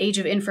out of this age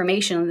of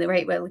information,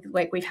 right?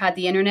 Like we've had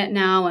the internet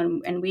now,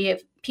 and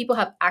people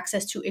have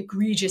access to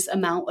egregious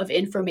amount of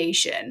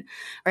information,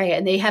 right?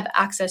 And they have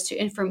access to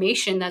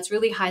information that's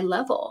really high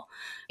level.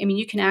 I mean,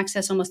 you can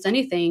access almost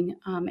anything,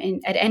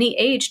 and at any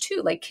age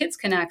too. Like kids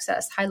can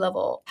access high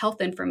level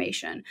health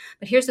information.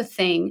 But here's the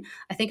thing: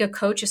 I think a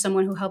coach is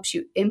someone who helps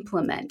you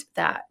implement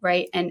that,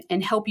 right,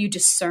 and help you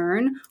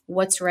discern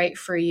what's right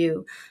for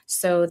you.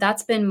 So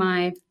that's been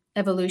my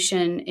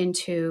evolution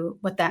into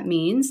what that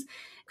means,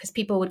 because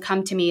people would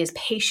come to me as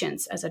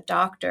patients as a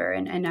doctor,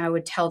 and I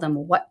would tell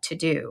them what to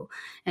do,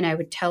 and I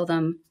would tell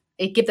them,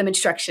 give them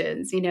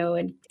instructions,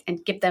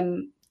 and give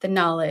them the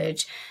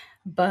knowledge.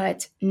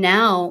 But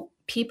now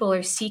people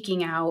are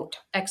seeking out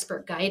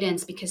expert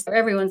guidance because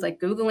everyone's like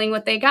Googling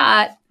what they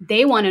got.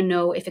 They want to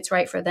know if it's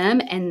right for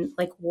them and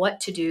like what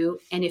to do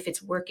and if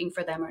it's working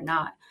for them or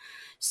not.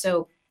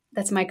 So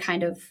that's my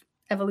kind of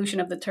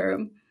evolution of the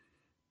term.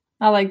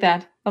 I like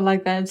that. I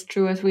like that. It's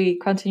true. As we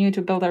continue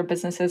to build our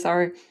businesses,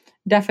 our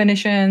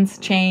definitions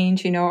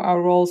change,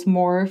 our roles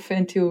morph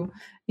into,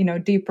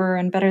 deeper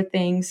and better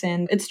things.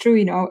 And it's true,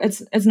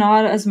 it's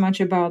not as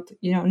much about,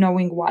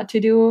 knowing what to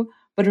do,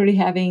 but really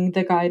having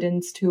the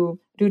guidance to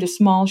do the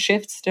small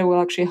shifts that will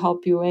actually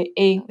help you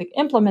like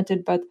implement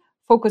it, but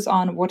focus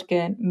on what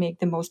can make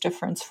the most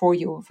difference for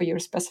you, for your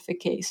specific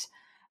case.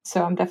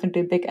 So I'm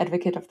definitely a big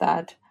advocate of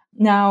that.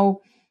 Now,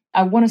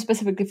 I want to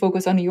specifically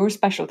focus on your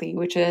specialty,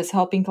 which is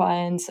helping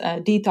clients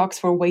detox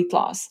for weight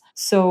loss.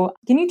 So,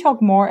 can you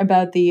talk more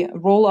about the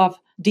role of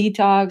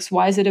detox?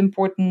 Why is it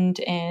important,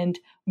 and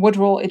what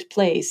role it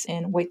plays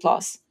in weight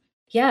loss?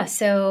 Yeah,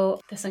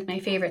 so that's like my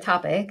favorite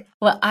topic.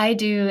 What I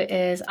do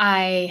is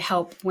I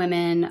help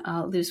women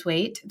lose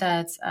weight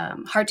that's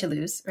hard to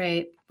lose,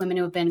 right? Women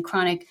who have been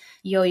chronic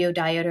yo-yo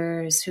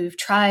dieters, who've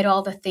tried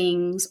all the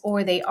things,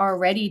 or they are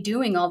already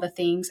doing all the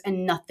things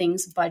and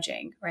nothing's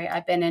budging, right?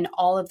 I've been in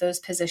all of those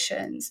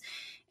positions.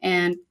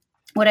 And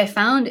what I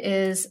found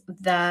is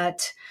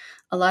that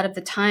a lot of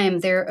the time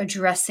they're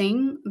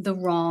addressing the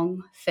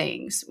wrong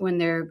things when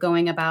they're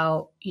going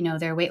about,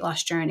 their weight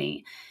loss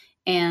journey.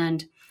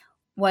 And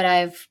what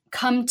I've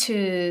come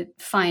to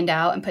find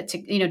out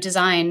and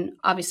design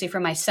obviously for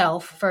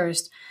myself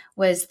first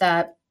was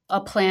that a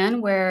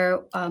plan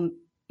where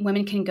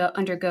women can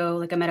undergo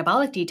like a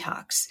metabolic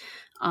detox,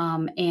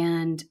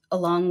 and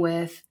along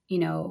with,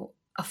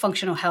 a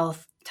functional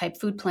health type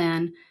food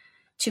plan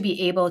to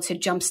be able to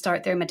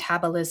jumpstart their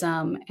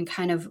metabolism and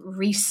kind of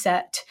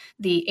reset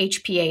the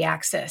HPA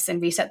axis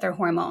and reset their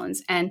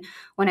hormones. And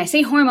when I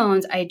say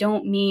hormones, I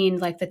don't mean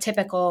like the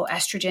typical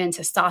estrogen,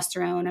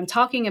 testosterone. I'm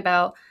talking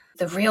about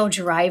the real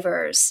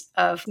drivers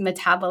of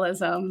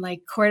metabolism,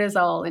 like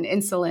cortisol and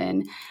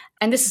insulin.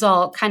 And this is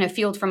all kind of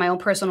fueled from my own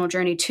personal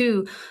journey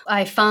too.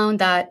 I found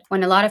that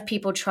when a lot of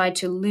people try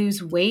to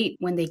lose weight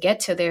when they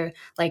get to their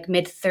like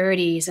mid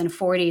 30s and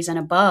 40s and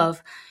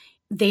above,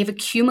 they've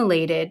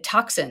accumulated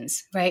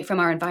toxins, right, from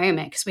our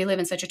environment, because we live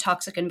in such a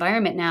toxic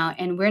environment now,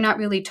 and we're not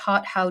really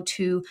taught how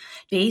to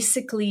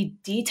basically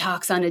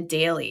detox on a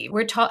daily.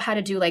 We're taught how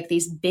to do like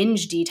these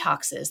binge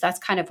detoxes. That's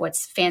kind of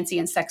what's fancy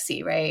and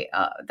sexy, right,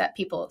 that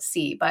people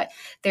see. But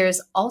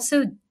there's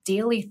also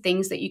daily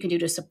things that you can do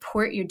to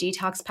support your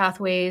detox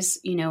pathways,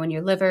 in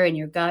your liver and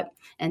your gut.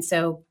 And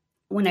so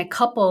when I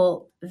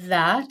couple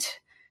that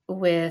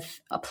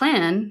with a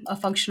plan, a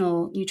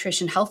functional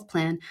nutrition health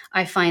plan,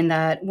 I find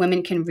that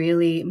women can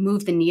really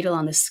move the needle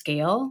on the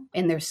scale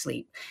in their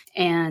sleep.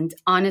 And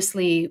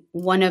honestly,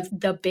 one of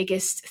the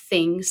biggest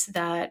things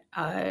that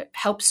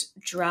helps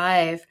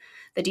drive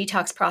the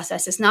detox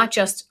process is not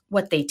just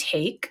what they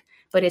take,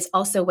 but it's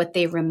also what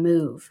they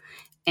remove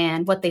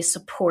and what they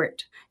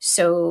support.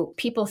 So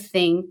people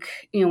think,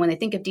 when they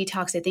think of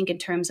detox, they think in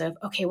terms of,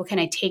 okay, what can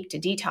I take to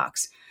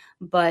detox?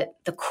 But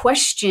the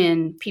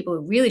question people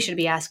really should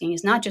be asking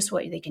is not just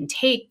what they can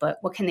take, but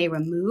what can they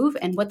remove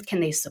and what can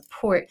they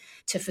support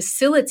to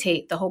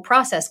facilitate the whole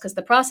process? Because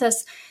the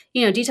process,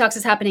 detox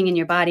is happening in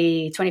your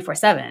body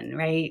 24/7,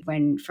 right?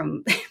 When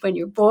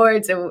you're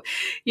bored, so,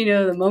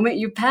 the moment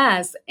you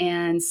pass.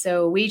 And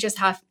so we just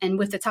have, and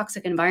with the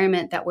toxic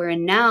environment that we're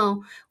in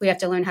now, we have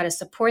to learn how to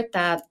support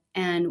that.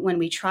 And when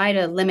we try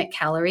to limit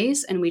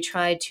calories and we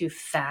try to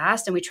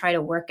fast and we try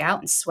to work out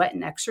and sweat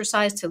and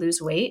exercise to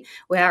lose weight,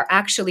 we are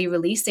actually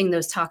releasing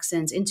those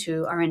toxins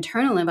into our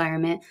internal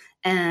environment.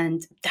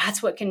 And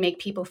that's what can make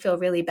people feel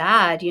really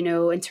bad,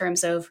 in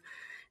terms of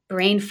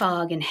brain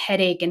fog and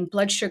headache and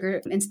blood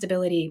sugar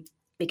instability,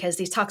 because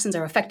these toxins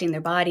are affecting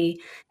their body,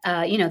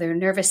 their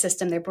nervous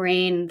system, their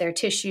brain, their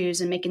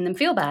tissues, and making them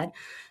feel bad.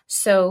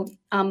 So,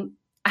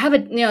 I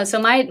have so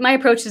my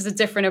approach is a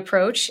different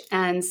approach.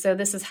 And so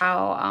this is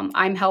how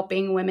I'm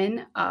helping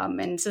women. And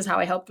this is how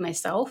I helped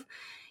myself.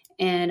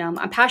 And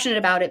I'm passionate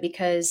about it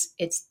because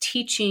it's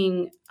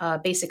teaching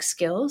basic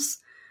skills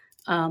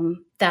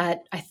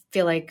that I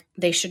feel like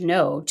they should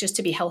know just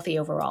to be healthy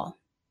overall.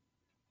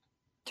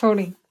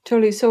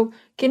 Totally. So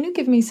can you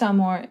give me some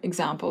more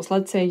examples?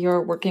 Let's say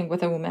you're working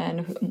with a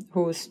woman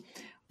whose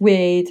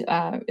weight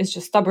is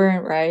just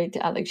stubborn, right?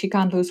 Like she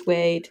can't lose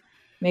weight.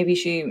 Maybe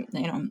she,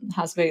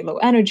 has very low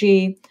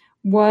energy.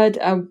 What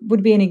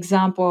would be an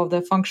example of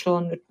the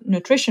functional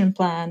nutrition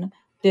plan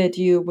that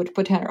you would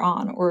put her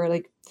on? Or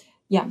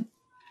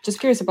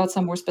just curious about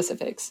some more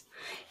specifics.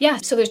 Yeah,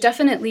 so there's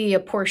definitely a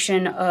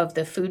portion of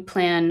the food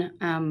plan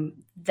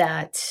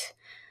that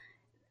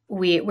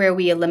where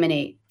we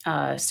eliminate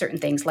certain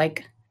things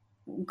like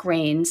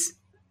grains,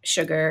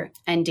 sugar,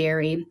 and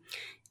dairy.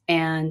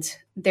 And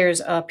there's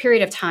a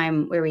period of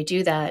time where we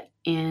do that.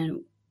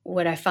 And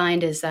what I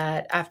find is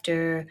that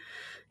after,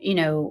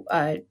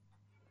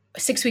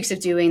 6 weeks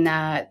of doing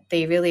that,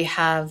 they really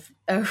have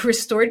a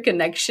restored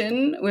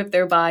connection with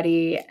their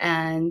body,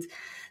 and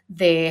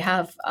they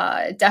have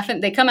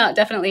they come out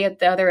definitely at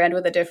the other end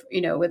with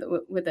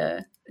with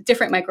a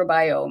different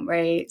microbiome,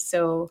 right?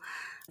 So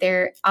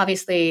they're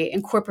obviously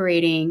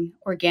incorporating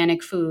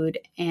organic food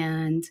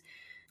and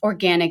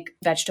organic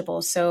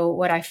vegetables. So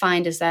what I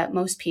find is that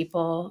most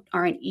people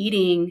aren't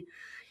eating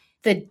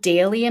the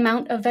daily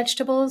amount of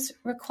vegetables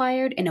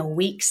required in a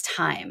week's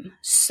time.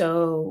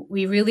 So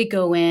we really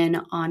go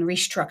in on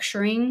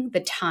restructuring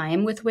the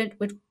time with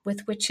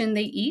which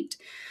they eat,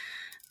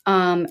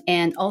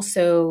 and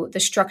also the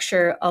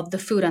structure of the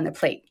food on the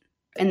plate.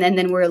 And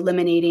then we're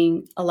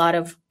eliminating a lot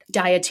of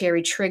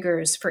dietary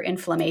triggers for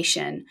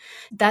inflammation.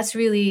 That's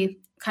really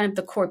kind of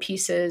the core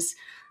pieces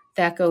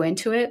that go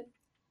into it.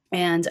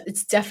 And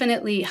it's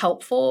definitely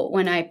helpful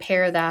when I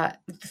pair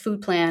that with the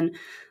food plan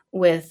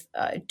with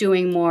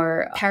doing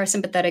more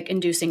parasympathetic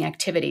inducing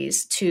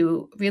activities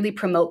to really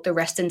promote the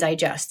rest and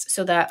digest,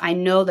 so that I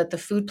know that the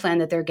food plan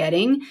that they're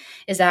getting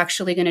is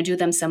actually going to do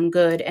them some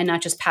good and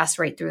not just pass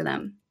right through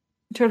them.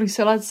 Totally.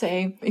 So let's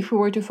say if we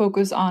were to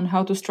focus on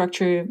how to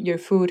structure your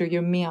food or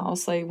your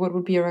meals, like what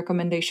would be your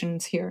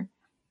recommendations here?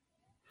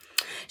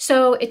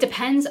 So it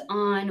depends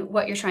on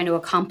what you're trying to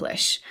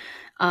accomplish.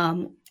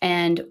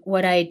 And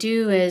what I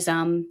do is,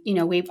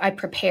 I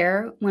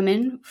prepare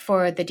women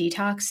for the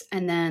detox,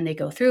 and then they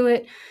go through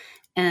it.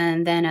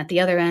 And then at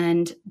the other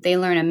end, they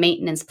learn a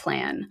maintenance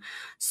plan.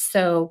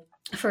 So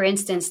for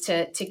instance,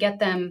 to get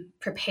them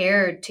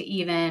prepared to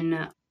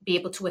even be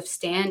able to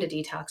withstand a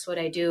detox, what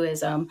I do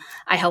is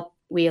I help.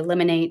 We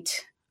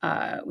eliminate.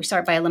 We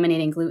start by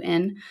eliminating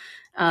gluten.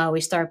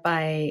 We start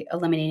by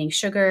eliminating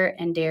sugar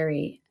and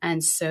dairy,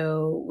 and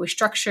so we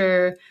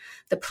structure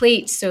the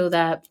plate so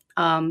that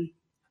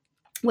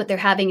what they're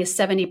having is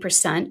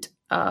 70%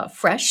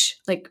 fresh,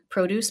 like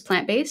produce,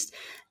 plant based,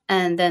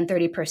 and then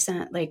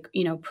 30% like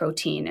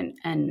protein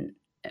and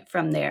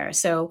from there.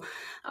 So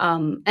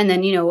and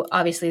then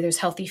obviously there's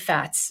healthy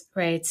fats,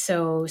 right?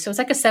 So it's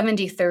like a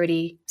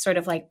 70-30 sort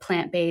of like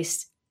plant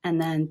based,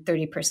 and then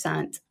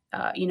 30%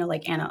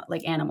 like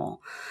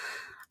animal.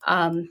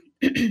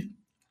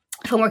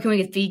 If I'm working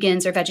with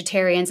vegans or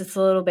vegetarians, it's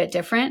a little bit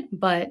different,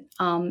 but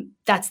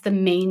that's the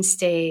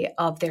mainstay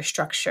of their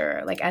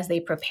structure, like as they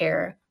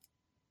prepare.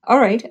 All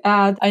right.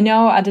 I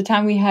know at the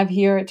time we have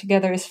here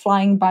together is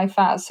flying by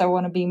fast, so I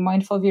want to be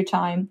mindful of your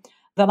time.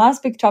 The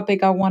last big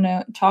topic I want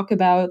to talk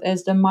about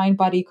is the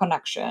mind-body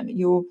connection.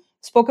 You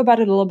spoke about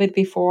it a little bit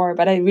before,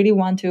 but I really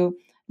want to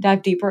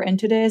dive deeper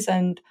into this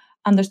and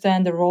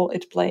understand the role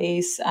it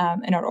plays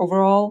in our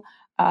overall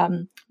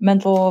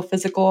mental,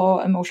 physical,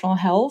 emotional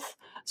health.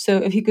 So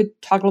if you could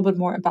talk a little bit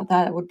more about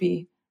that, it would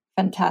be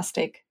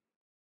fantastic.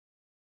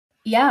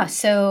 Yeah.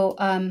 So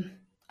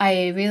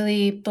I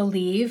really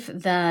believe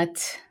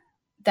that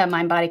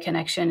mind body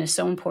connection is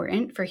so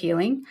important for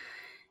healing.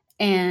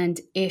 And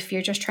if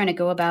you're just trying to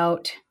go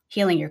about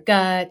healing your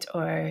gut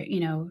or,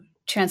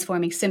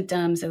 transforming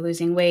symptoms or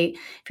losing weight,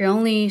 if you're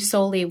only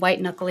solely white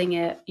knuckling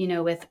it,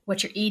 with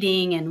what you're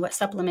eating and what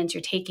supplements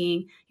you're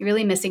taking, you're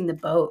really missing the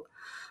boat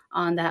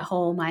on that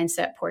whole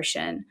mindset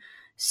portion.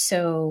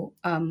 So,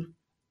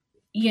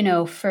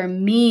 for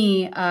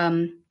me,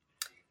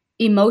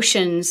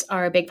 emotions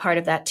are a big part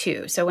of that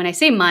too. So when I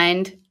say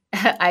mind,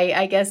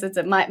 I guess it's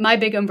my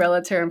big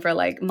umbrella term for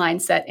like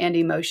mindset and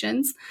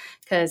emotions,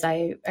 because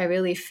I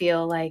really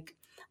feel like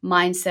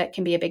mindset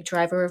can be a big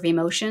driver of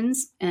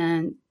emotions,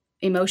 and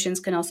emotions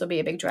can also be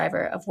a big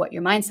driver of what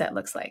your mindset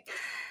looks like.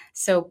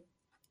 So,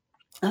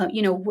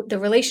 the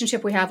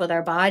relationship we have with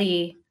our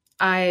body,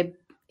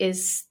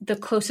 is the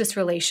closest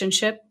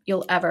relationship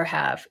you'll ever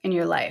have in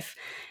your life,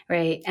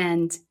 right?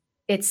 And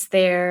it's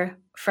there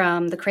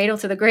from the cradle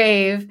to the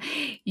grave.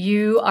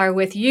 You are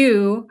with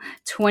you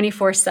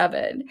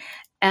 24/7.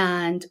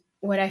 And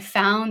what I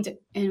found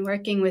in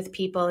working with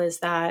people is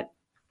that,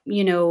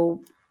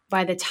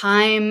 by the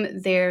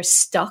time they're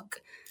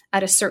stuck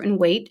at a certain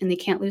weight and they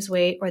can't lose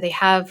weight, or they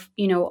have,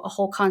 a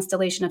whole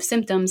constellation of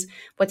symptoms,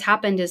 what's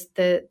happened is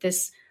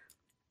this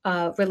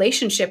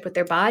relationship with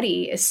their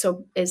body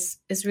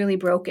is really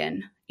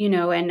broken,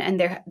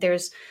 and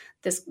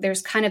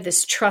there's kind of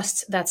this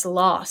trust that's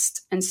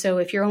lost. And so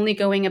if you're only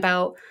going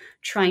about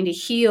trying to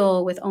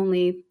heal with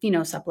only,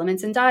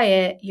 supplements and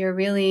diet, you're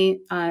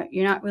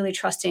not really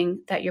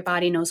trusting that your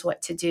body knows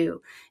what to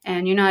do.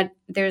 And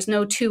there's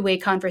no two-way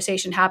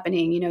conversation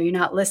happening. You're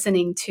not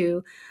listening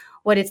to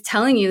what it's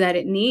telling you that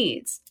it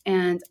needs.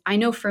 And I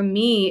know for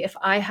me, if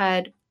I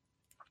had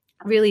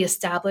really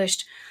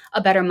established a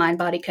better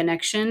mind-body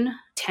connection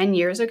 10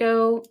 years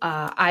ago,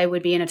 I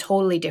would be in a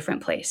totally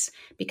different place,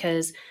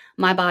 because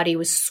my body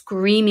was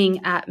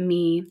screaming at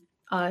me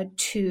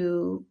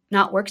to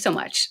not work so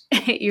much.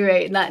 You're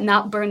right,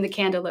 not burn the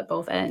candle at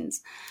both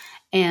ends.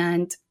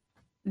 And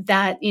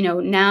that,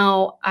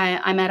 now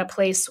I'm at a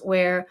place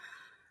where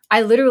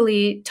I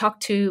literally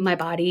talk to my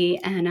body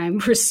and I'm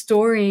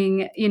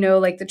restoring,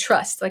 like the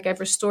trust. Like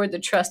I've restored the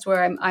trust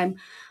where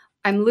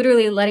I'm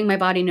literally letting my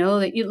body know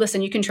that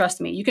you can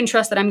trust me. You can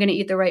trust that I'm going to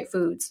eat the right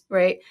foods,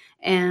 right?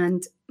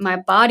 And my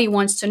body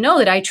wants to know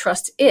that I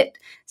trust it.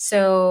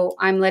 So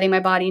I'm letting my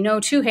body know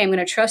too, hey, I'm going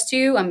to trust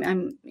you.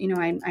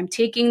 I'm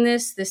taking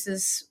this. This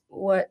is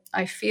what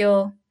I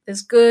feel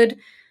is good.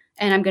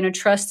 And I'm going to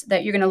trust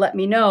that you're going to let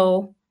me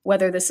know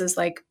whether this is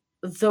like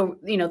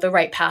the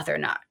right path or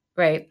not,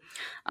 right?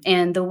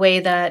 And the way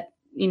that,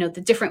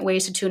 the different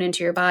ways to tune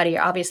into your body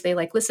are obviously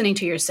like listening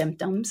to your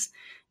symptoms,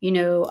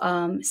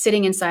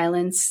 sitting in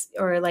silence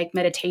or like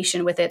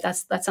meditation with it.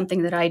 That's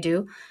something that I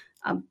do.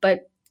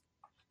 But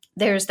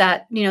there's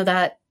that,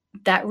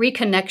 that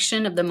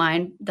reconnection of the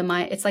mind,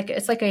 it's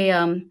like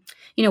a,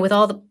 with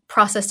all the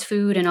processed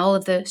food and all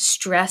of the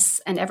stress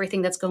and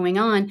everything that's going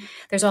on,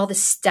 there's all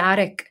this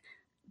static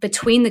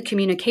between the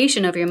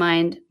communication of your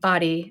mind,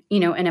 body,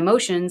 and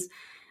emotions.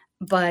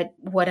 But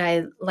what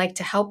I like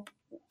to help,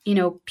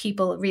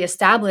 people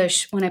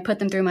reestablish when I put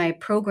them through my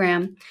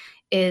program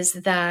is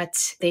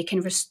that they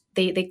can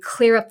they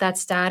clear up that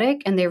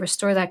static and they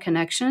restore that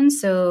connection,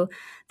 so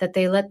that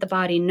they let the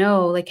body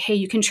know, like, hey,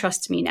 you can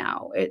trust me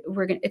now.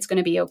 It's going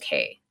to be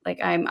okay. Like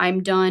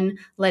I'm done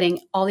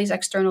letting all these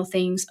external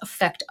things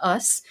affect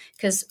us,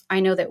 because I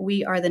know that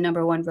we are the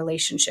number one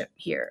relationship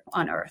here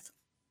on earth.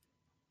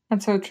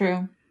 That's so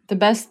true. The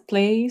best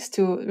place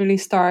to really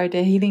start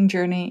a healing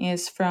journey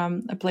is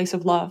from a place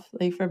of love,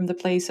 like from the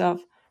place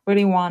of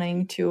really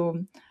wanting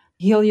to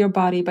heal your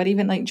body, but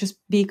even like just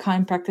be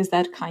kind, practice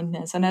that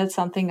kindness. And that's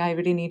something I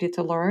really needed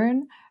to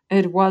learn.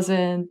 It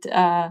wasn't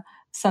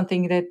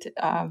something that,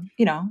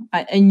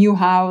 I knew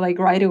how like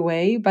right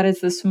away, but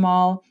it's the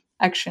small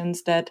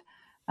actions that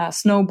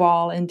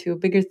snowball into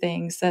bigger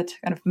things that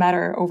kind of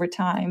matter over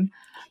time.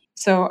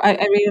 So I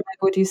really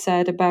like what you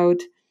said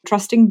about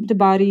trusting the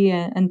body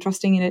and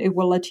trusting it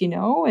will let you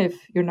know if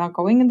you're not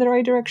going in the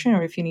right direction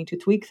or if you need to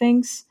tweak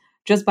things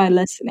just by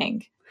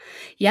listening.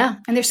 Yeah.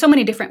 And there's so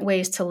many different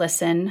ways to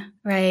listen,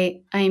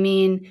 right? I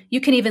mean, you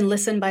can even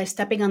listen by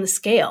stepping on the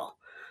scale,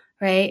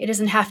 right? It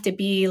doesn't have to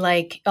be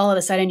like all of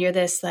a sudden you're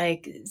this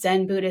like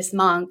Zen Buddhist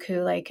monk who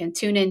like can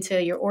tune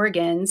into your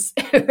organs,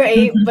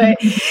 right? But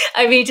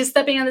I mean, just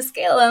stepping on the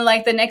scale and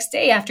like the next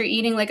day after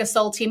eating like a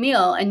salty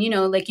meal and,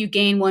 like you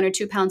gain 1 or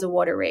 2 pounds of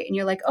water weight and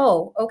you're like,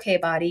 oh, okay,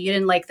 body, you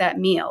didn't like that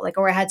meal. Like,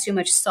 or I had too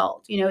much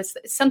salt. It's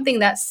something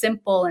that's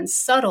simple and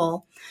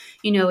subtle.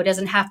 It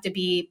doesn't have to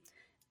be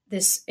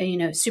this,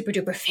 super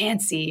duper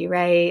fancy,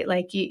 right?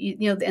 Like,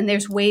 and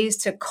there's ways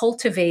to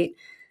cultivate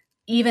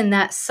even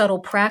that subtle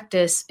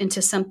practice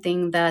into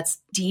something that's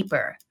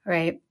deeper,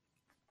 right?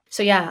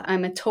 So yeah,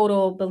 I'm a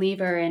total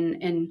believer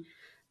in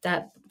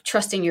that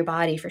trusting your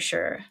body for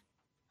sure.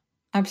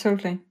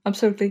 Absolutely.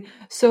 Absolutely.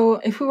 So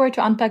if we were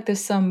to unpack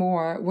this some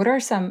more, what are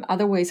some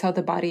other ways how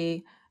the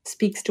body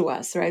speaks to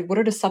us, right? What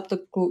are the subtle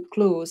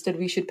clues that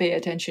we should pay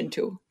attention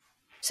to?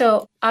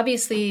 So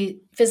obviously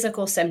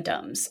physical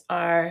symptoms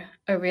are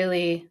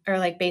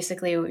like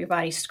basically your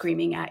body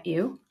screaming at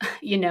you,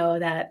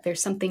 that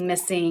there's something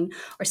missing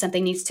or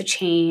something needs to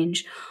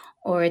change,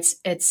 or it's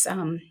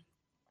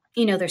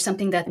there's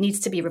something that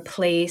needs to be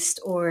replaced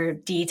or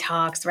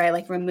detoxed, right?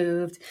 Like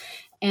removed.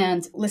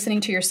 And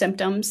listening to your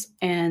symptoms.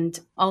 And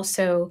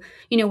also,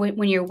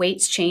 when your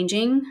weight's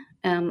changing,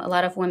 a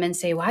lot of women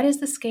say, why does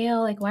the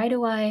scale, like, why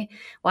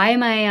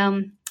am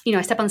I,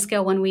 I step on the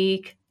scale 1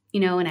 week,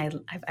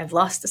 and I've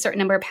lost a certain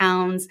number of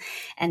pounds.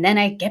 And then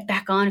I get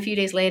back on a few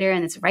days later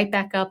and it's right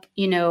back up,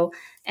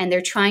 and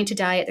they're trying to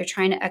diet, they're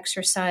trying to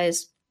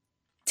exercise.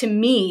 To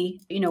me,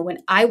 when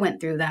I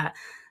went through that,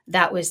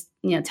 that was,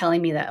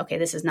 telling me that, okay,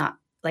 this is not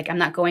like, I'm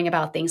not going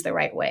about things the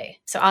right way.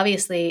 So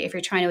obviously, if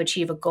you're trying to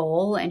achieve a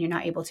goal and you're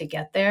not able to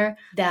get there,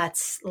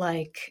 that's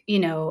like,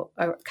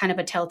 a kind of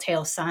a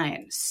telltale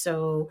sign.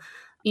 So,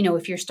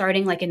 if you're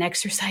starting like an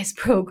exercise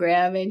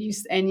program and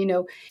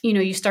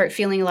you start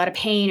feeling a lot of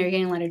pain or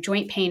getting a lot of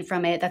joint pain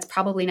from it, that's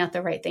probably not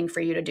the right thing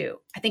for you to do.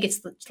 I think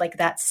it's like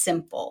that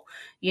simple,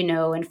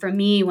 and for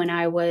me, when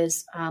I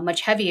was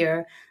much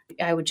heavier,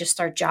 I would just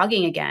start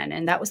jogging again.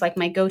 And that was like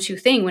my go-to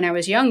thing when I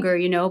was younger,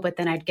 but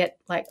then I'd get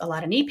like a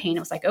lot of knee pain. I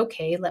was like,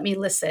 okay, let me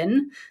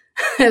listen.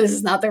 This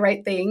is not the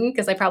right thing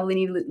because I probably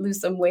need to lose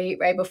some weight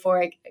right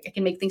before I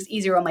can make things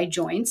easier on my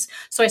joints.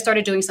 So I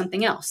started doing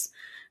something else.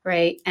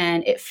 Right.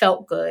 And it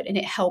felt good and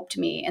it helped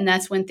me. And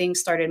that's when things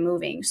started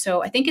moving.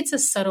 So I think it's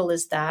as subtle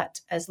as that,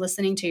 as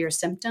listening to your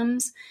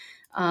symptoms.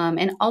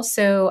 And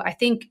also, I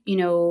think,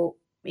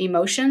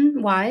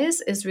 emotion wise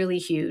is really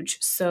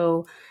huge.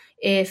 So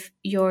if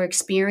you're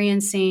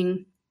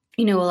experiencing,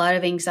 a lot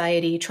of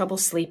anxiety, trouble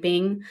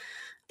sleeping,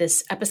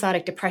 this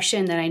episodic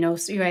depression that I know,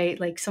 right,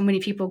 like so many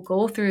people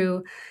go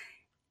through,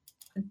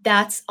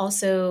 that's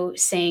also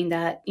saying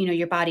that,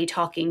 your body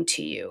talking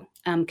to you,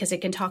 because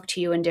it can talk to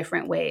you in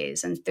different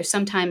ways. And there's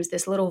sometimes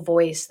this little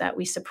voice that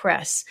we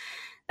suppress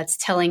that's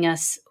telling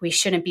us we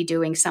shouldn't be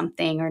doing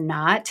something or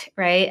not,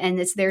 right? And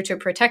it's there to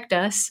protect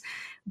us.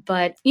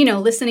 But,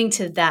 listening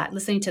to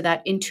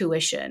that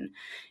intuition,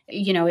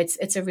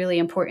 it's a really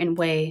important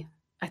way,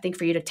 I think,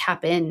 for you to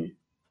tap in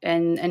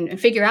and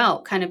figure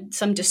out kind of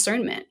some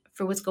discernment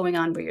for what's going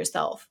on with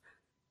yourself.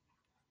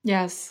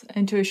 Yes,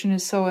 intuition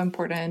is so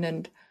important,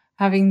 and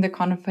having the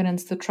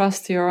confidence to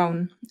trust your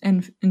own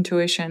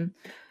intuition.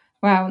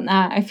 Wow,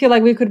 I feel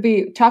like we could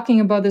be talking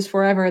about this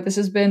forever. This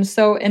has been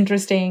so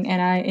interesting,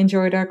 and I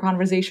enjoyed our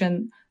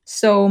conversation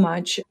so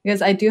much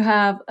because I do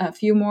have a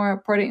few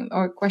more parting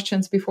or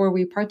questions before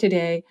we part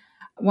today.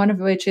 One of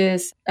which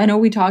is, I know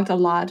we talked a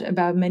lot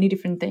about many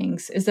different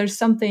things. Is there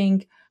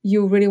something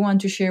you really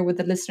want to share with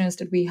the listeners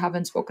that we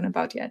haven't spoken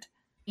about yet?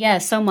 Yeah,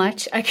 so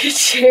much I could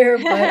share,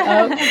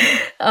 but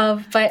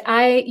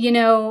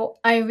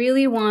I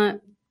really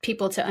want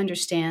people to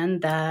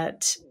understand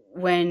that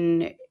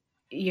when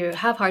you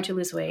have hard to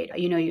lose weight,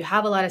 you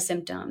have a lot of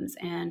symptoms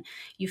and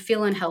you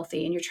feel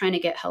unhealthy and you're trying to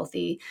get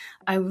healthy,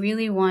 I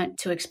really want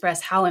to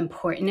express how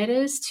important it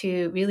is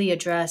to really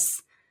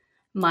address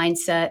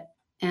mindset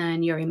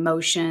and your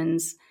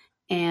emotions,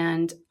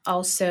 and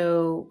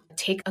also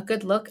take a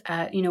good look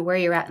at, where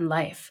you're at in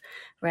life,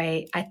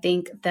 right? I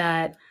think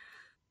that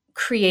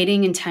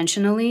creating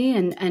intentionally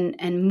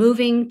and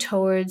moving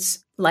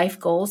towards life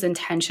goals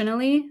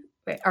intentionally,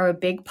 right, are a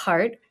big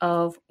part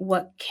of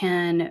what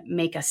can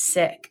make us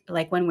sick.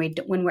 Like when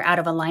we're out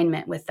of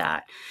alignment with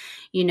that,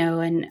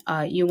 and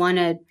you want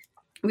to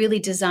really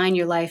design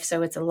your life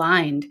so it's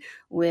aligned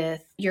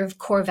with your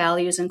core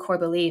values and core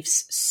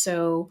beliefs.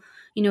 So,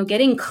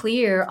 getting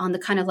clear on the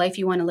kind of life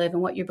you want to live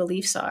and what your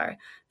beliefs are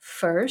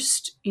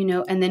first,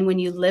 and then when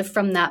you live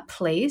from that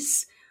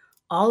place,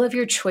 all of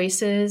your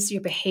choices,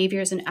 your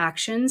behaviors and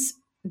actions,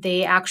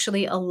 they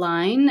actually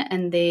align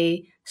and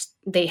they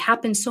they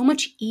happen so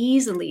much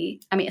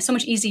so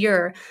much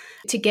easier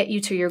to get you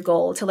to your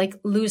goal, to like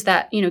lose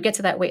that, get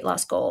to that weight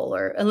loss goal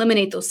or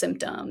eliminate those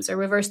symptoms or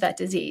reverse that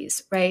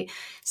disease, right?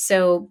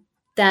 So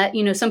that,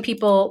 some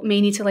people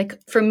may need to, like,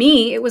 for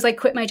me, it was like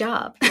quit my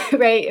job,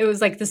 right? It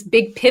was like this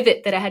big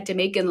pivot that I had to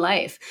make in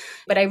life.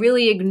 But I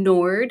really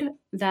ignored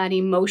that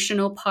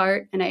emotional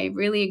part. And I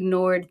really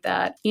ignored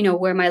that,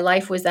 where my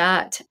life was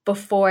at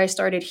before I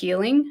started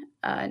healing.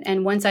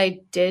 And once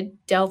I did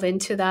delve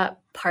into that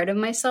part of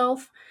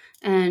myself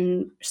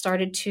and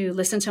started to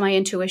listen to my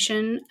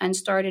intuition and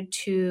started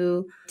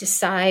to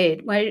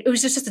decide, it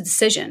was just a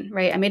decision,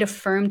 right? I made a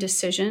firm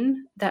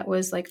decision that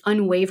was like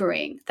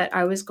unwavering, that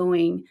I was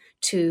going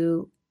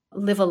to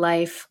live a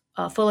life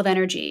full of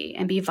energy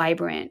and be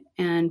vibrant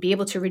and be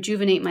able to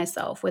rejuvenate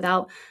myself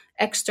without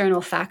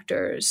external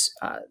factors,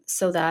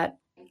 so that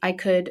I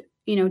could,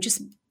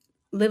 just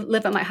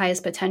live at my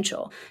highest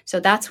potential. So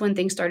that's when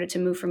things started to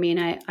move for me.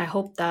 And I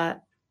hope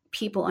that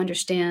people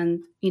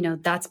understand,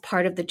 that's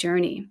part of the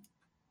journey.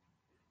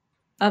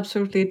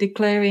 Absolutely.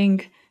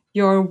 Declaring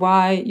your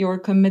why, your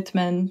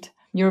commitment,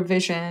 your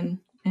vision,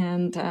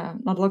 and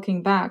not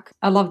looking back.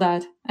 I love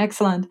that.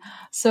 Excellent.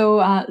 So,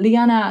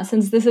 Liana,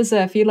 since this is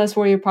a Fearless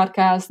Warrior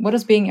podcast, what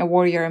does being a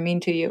warrior mean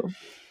to you?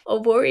 A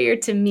warrior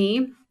to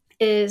me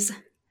is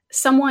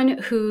someone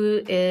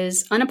who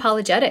is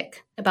unapologetic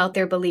about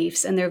their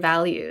beliefs and their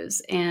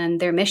values and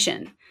their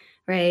mission,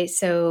 right?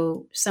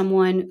 So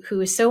someone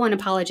who is so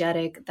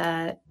unapologetic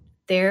that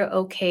they're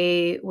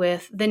okay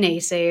with the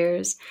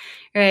naysayers,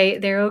 right?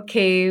 They're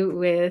okay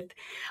with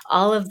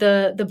all of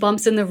the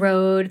bumps in the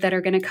road that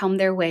are going to come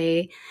their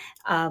way.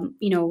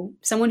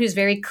 Someone who's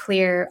very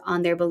clear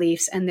on their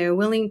beliefs and they're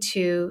willing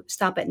to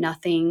stop at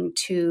nothing,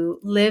 to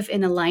live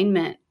in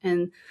alignment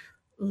and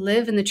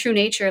live in the true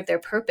nature of their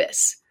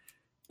purpose,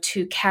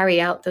 to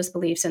carry out those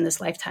beliefs in this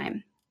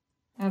lifetime.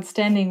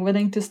 Outstanding.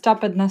 Willing to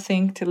stop at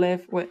nothing, to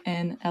live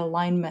within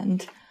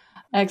alignment.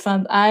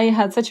 Excellent. I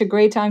had such a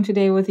great time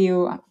today with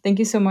you. Thank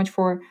you so much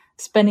for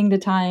spending the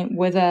time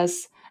with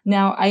us.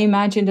 Now, I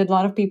imagine that a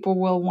lot of people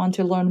will want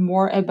to learn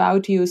more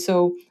about you.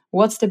 So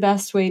what's the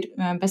best way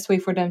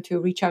for them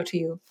to reach out to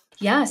you?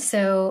 Yeah,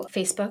 so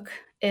Facebook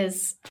I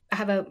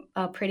have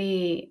a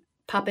pretty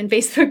pop-in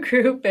Facebook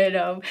group,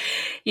 and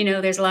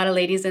there's a lot of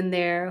ladies in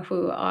there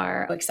who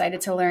are excited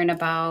to learn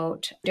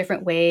about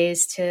different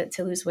ways to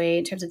lose weight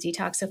in terms of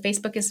detox. So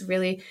Facebook is a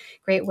really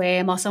great way.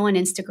 I'm also on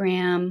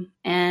Instagram,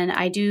 and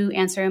I do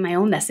answer my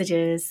own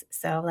messages.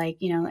 So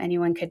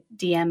anyone could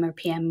DM or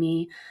PM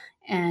me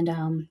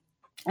and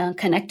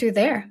connect through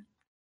there.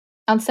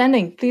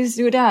 Outstanding. Please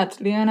do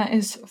that. Liana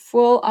is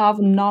full of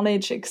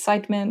knowledge,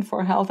 excitement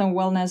for health and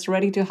wellness,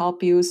 ready to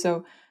help you.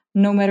 So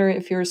no matter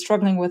if you're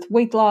struggling with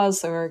weight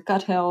loss or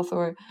gut health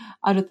or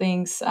other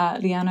things,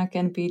 Liana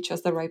can be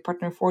just the right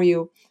partner for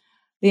you.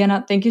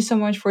 Liana, thank you so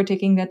much for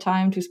taking the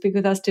time to speak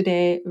with us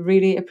today.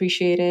 Really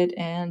appreciate it.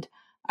 And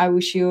I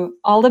wish you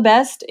all the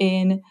best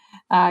in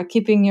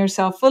keeping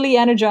yourself fully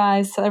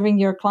energized, serving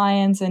your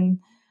clients and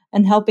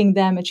helping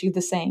them achieve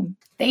the same.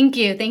 Thank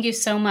you. Thank you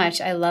so much.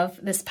 I love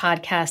this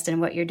podcast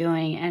and what you're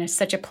doing. And it's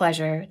such a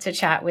pleasure to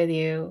chat with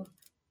you.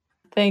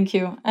 Thank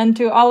you. And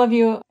to all of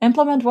you,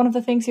 implement one of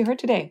the things you heard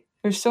today.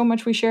 There's so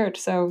much we shared.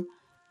 So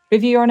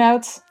review your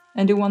notes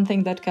and do one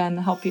thing that can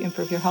help you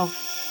improve your health.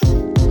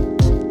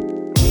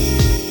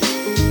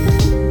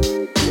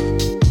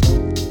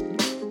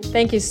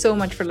 Thank you so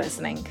much for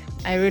listening.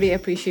 I really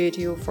appreciate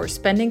you for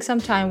spending some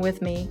time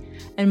with me,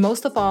 and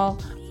most of all,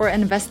 for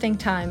investing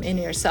time in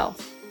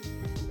yourself.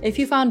 If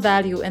you found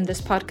value in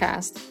this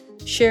podcast,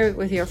 share it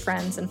with your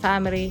friends and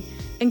family,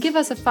 and give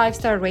us a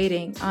 5-star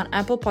rating on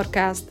Apple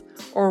Podcast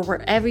or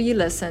wherever you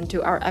listen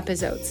to our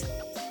episodes.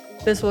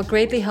 This will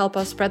greatly help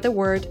us spread the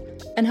word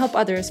and help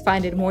others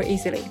find it more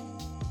easily.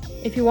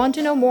 If you want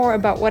to know more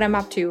about what I'm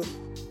up to,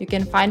 you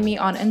can find me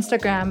on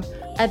Instagram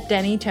at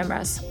Denny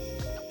Timras.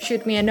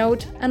 Shoot me a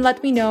note and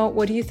let me know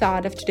what you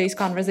thought of today's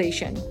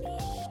conversation.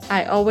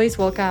 I always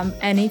welcome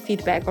any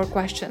feedback or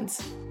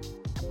questions.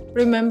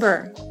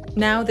 Remember,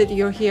 now that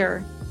you're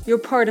here, you're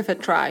part of a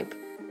tribe.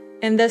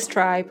 In this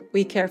tribe,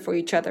 we care for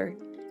each other.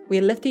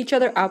 We lift each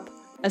other up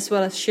as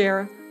well as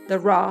share the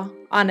raw,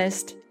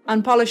 honest,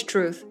 unpolished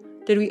truth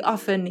that we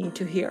often need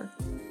to hear.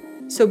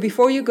 So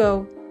before you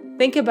go,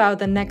 think about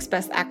the next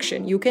best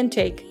action you can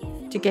take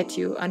to get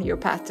you on your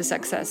path to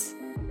success.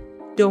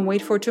 Don't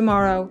wait for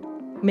tomorrow.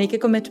 Make a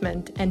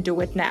commitment and do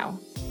it now.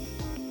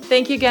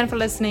 Thank you again for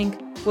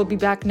listening. We'll be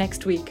back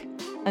next week.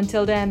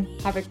 Until then,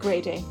 have a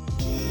great day.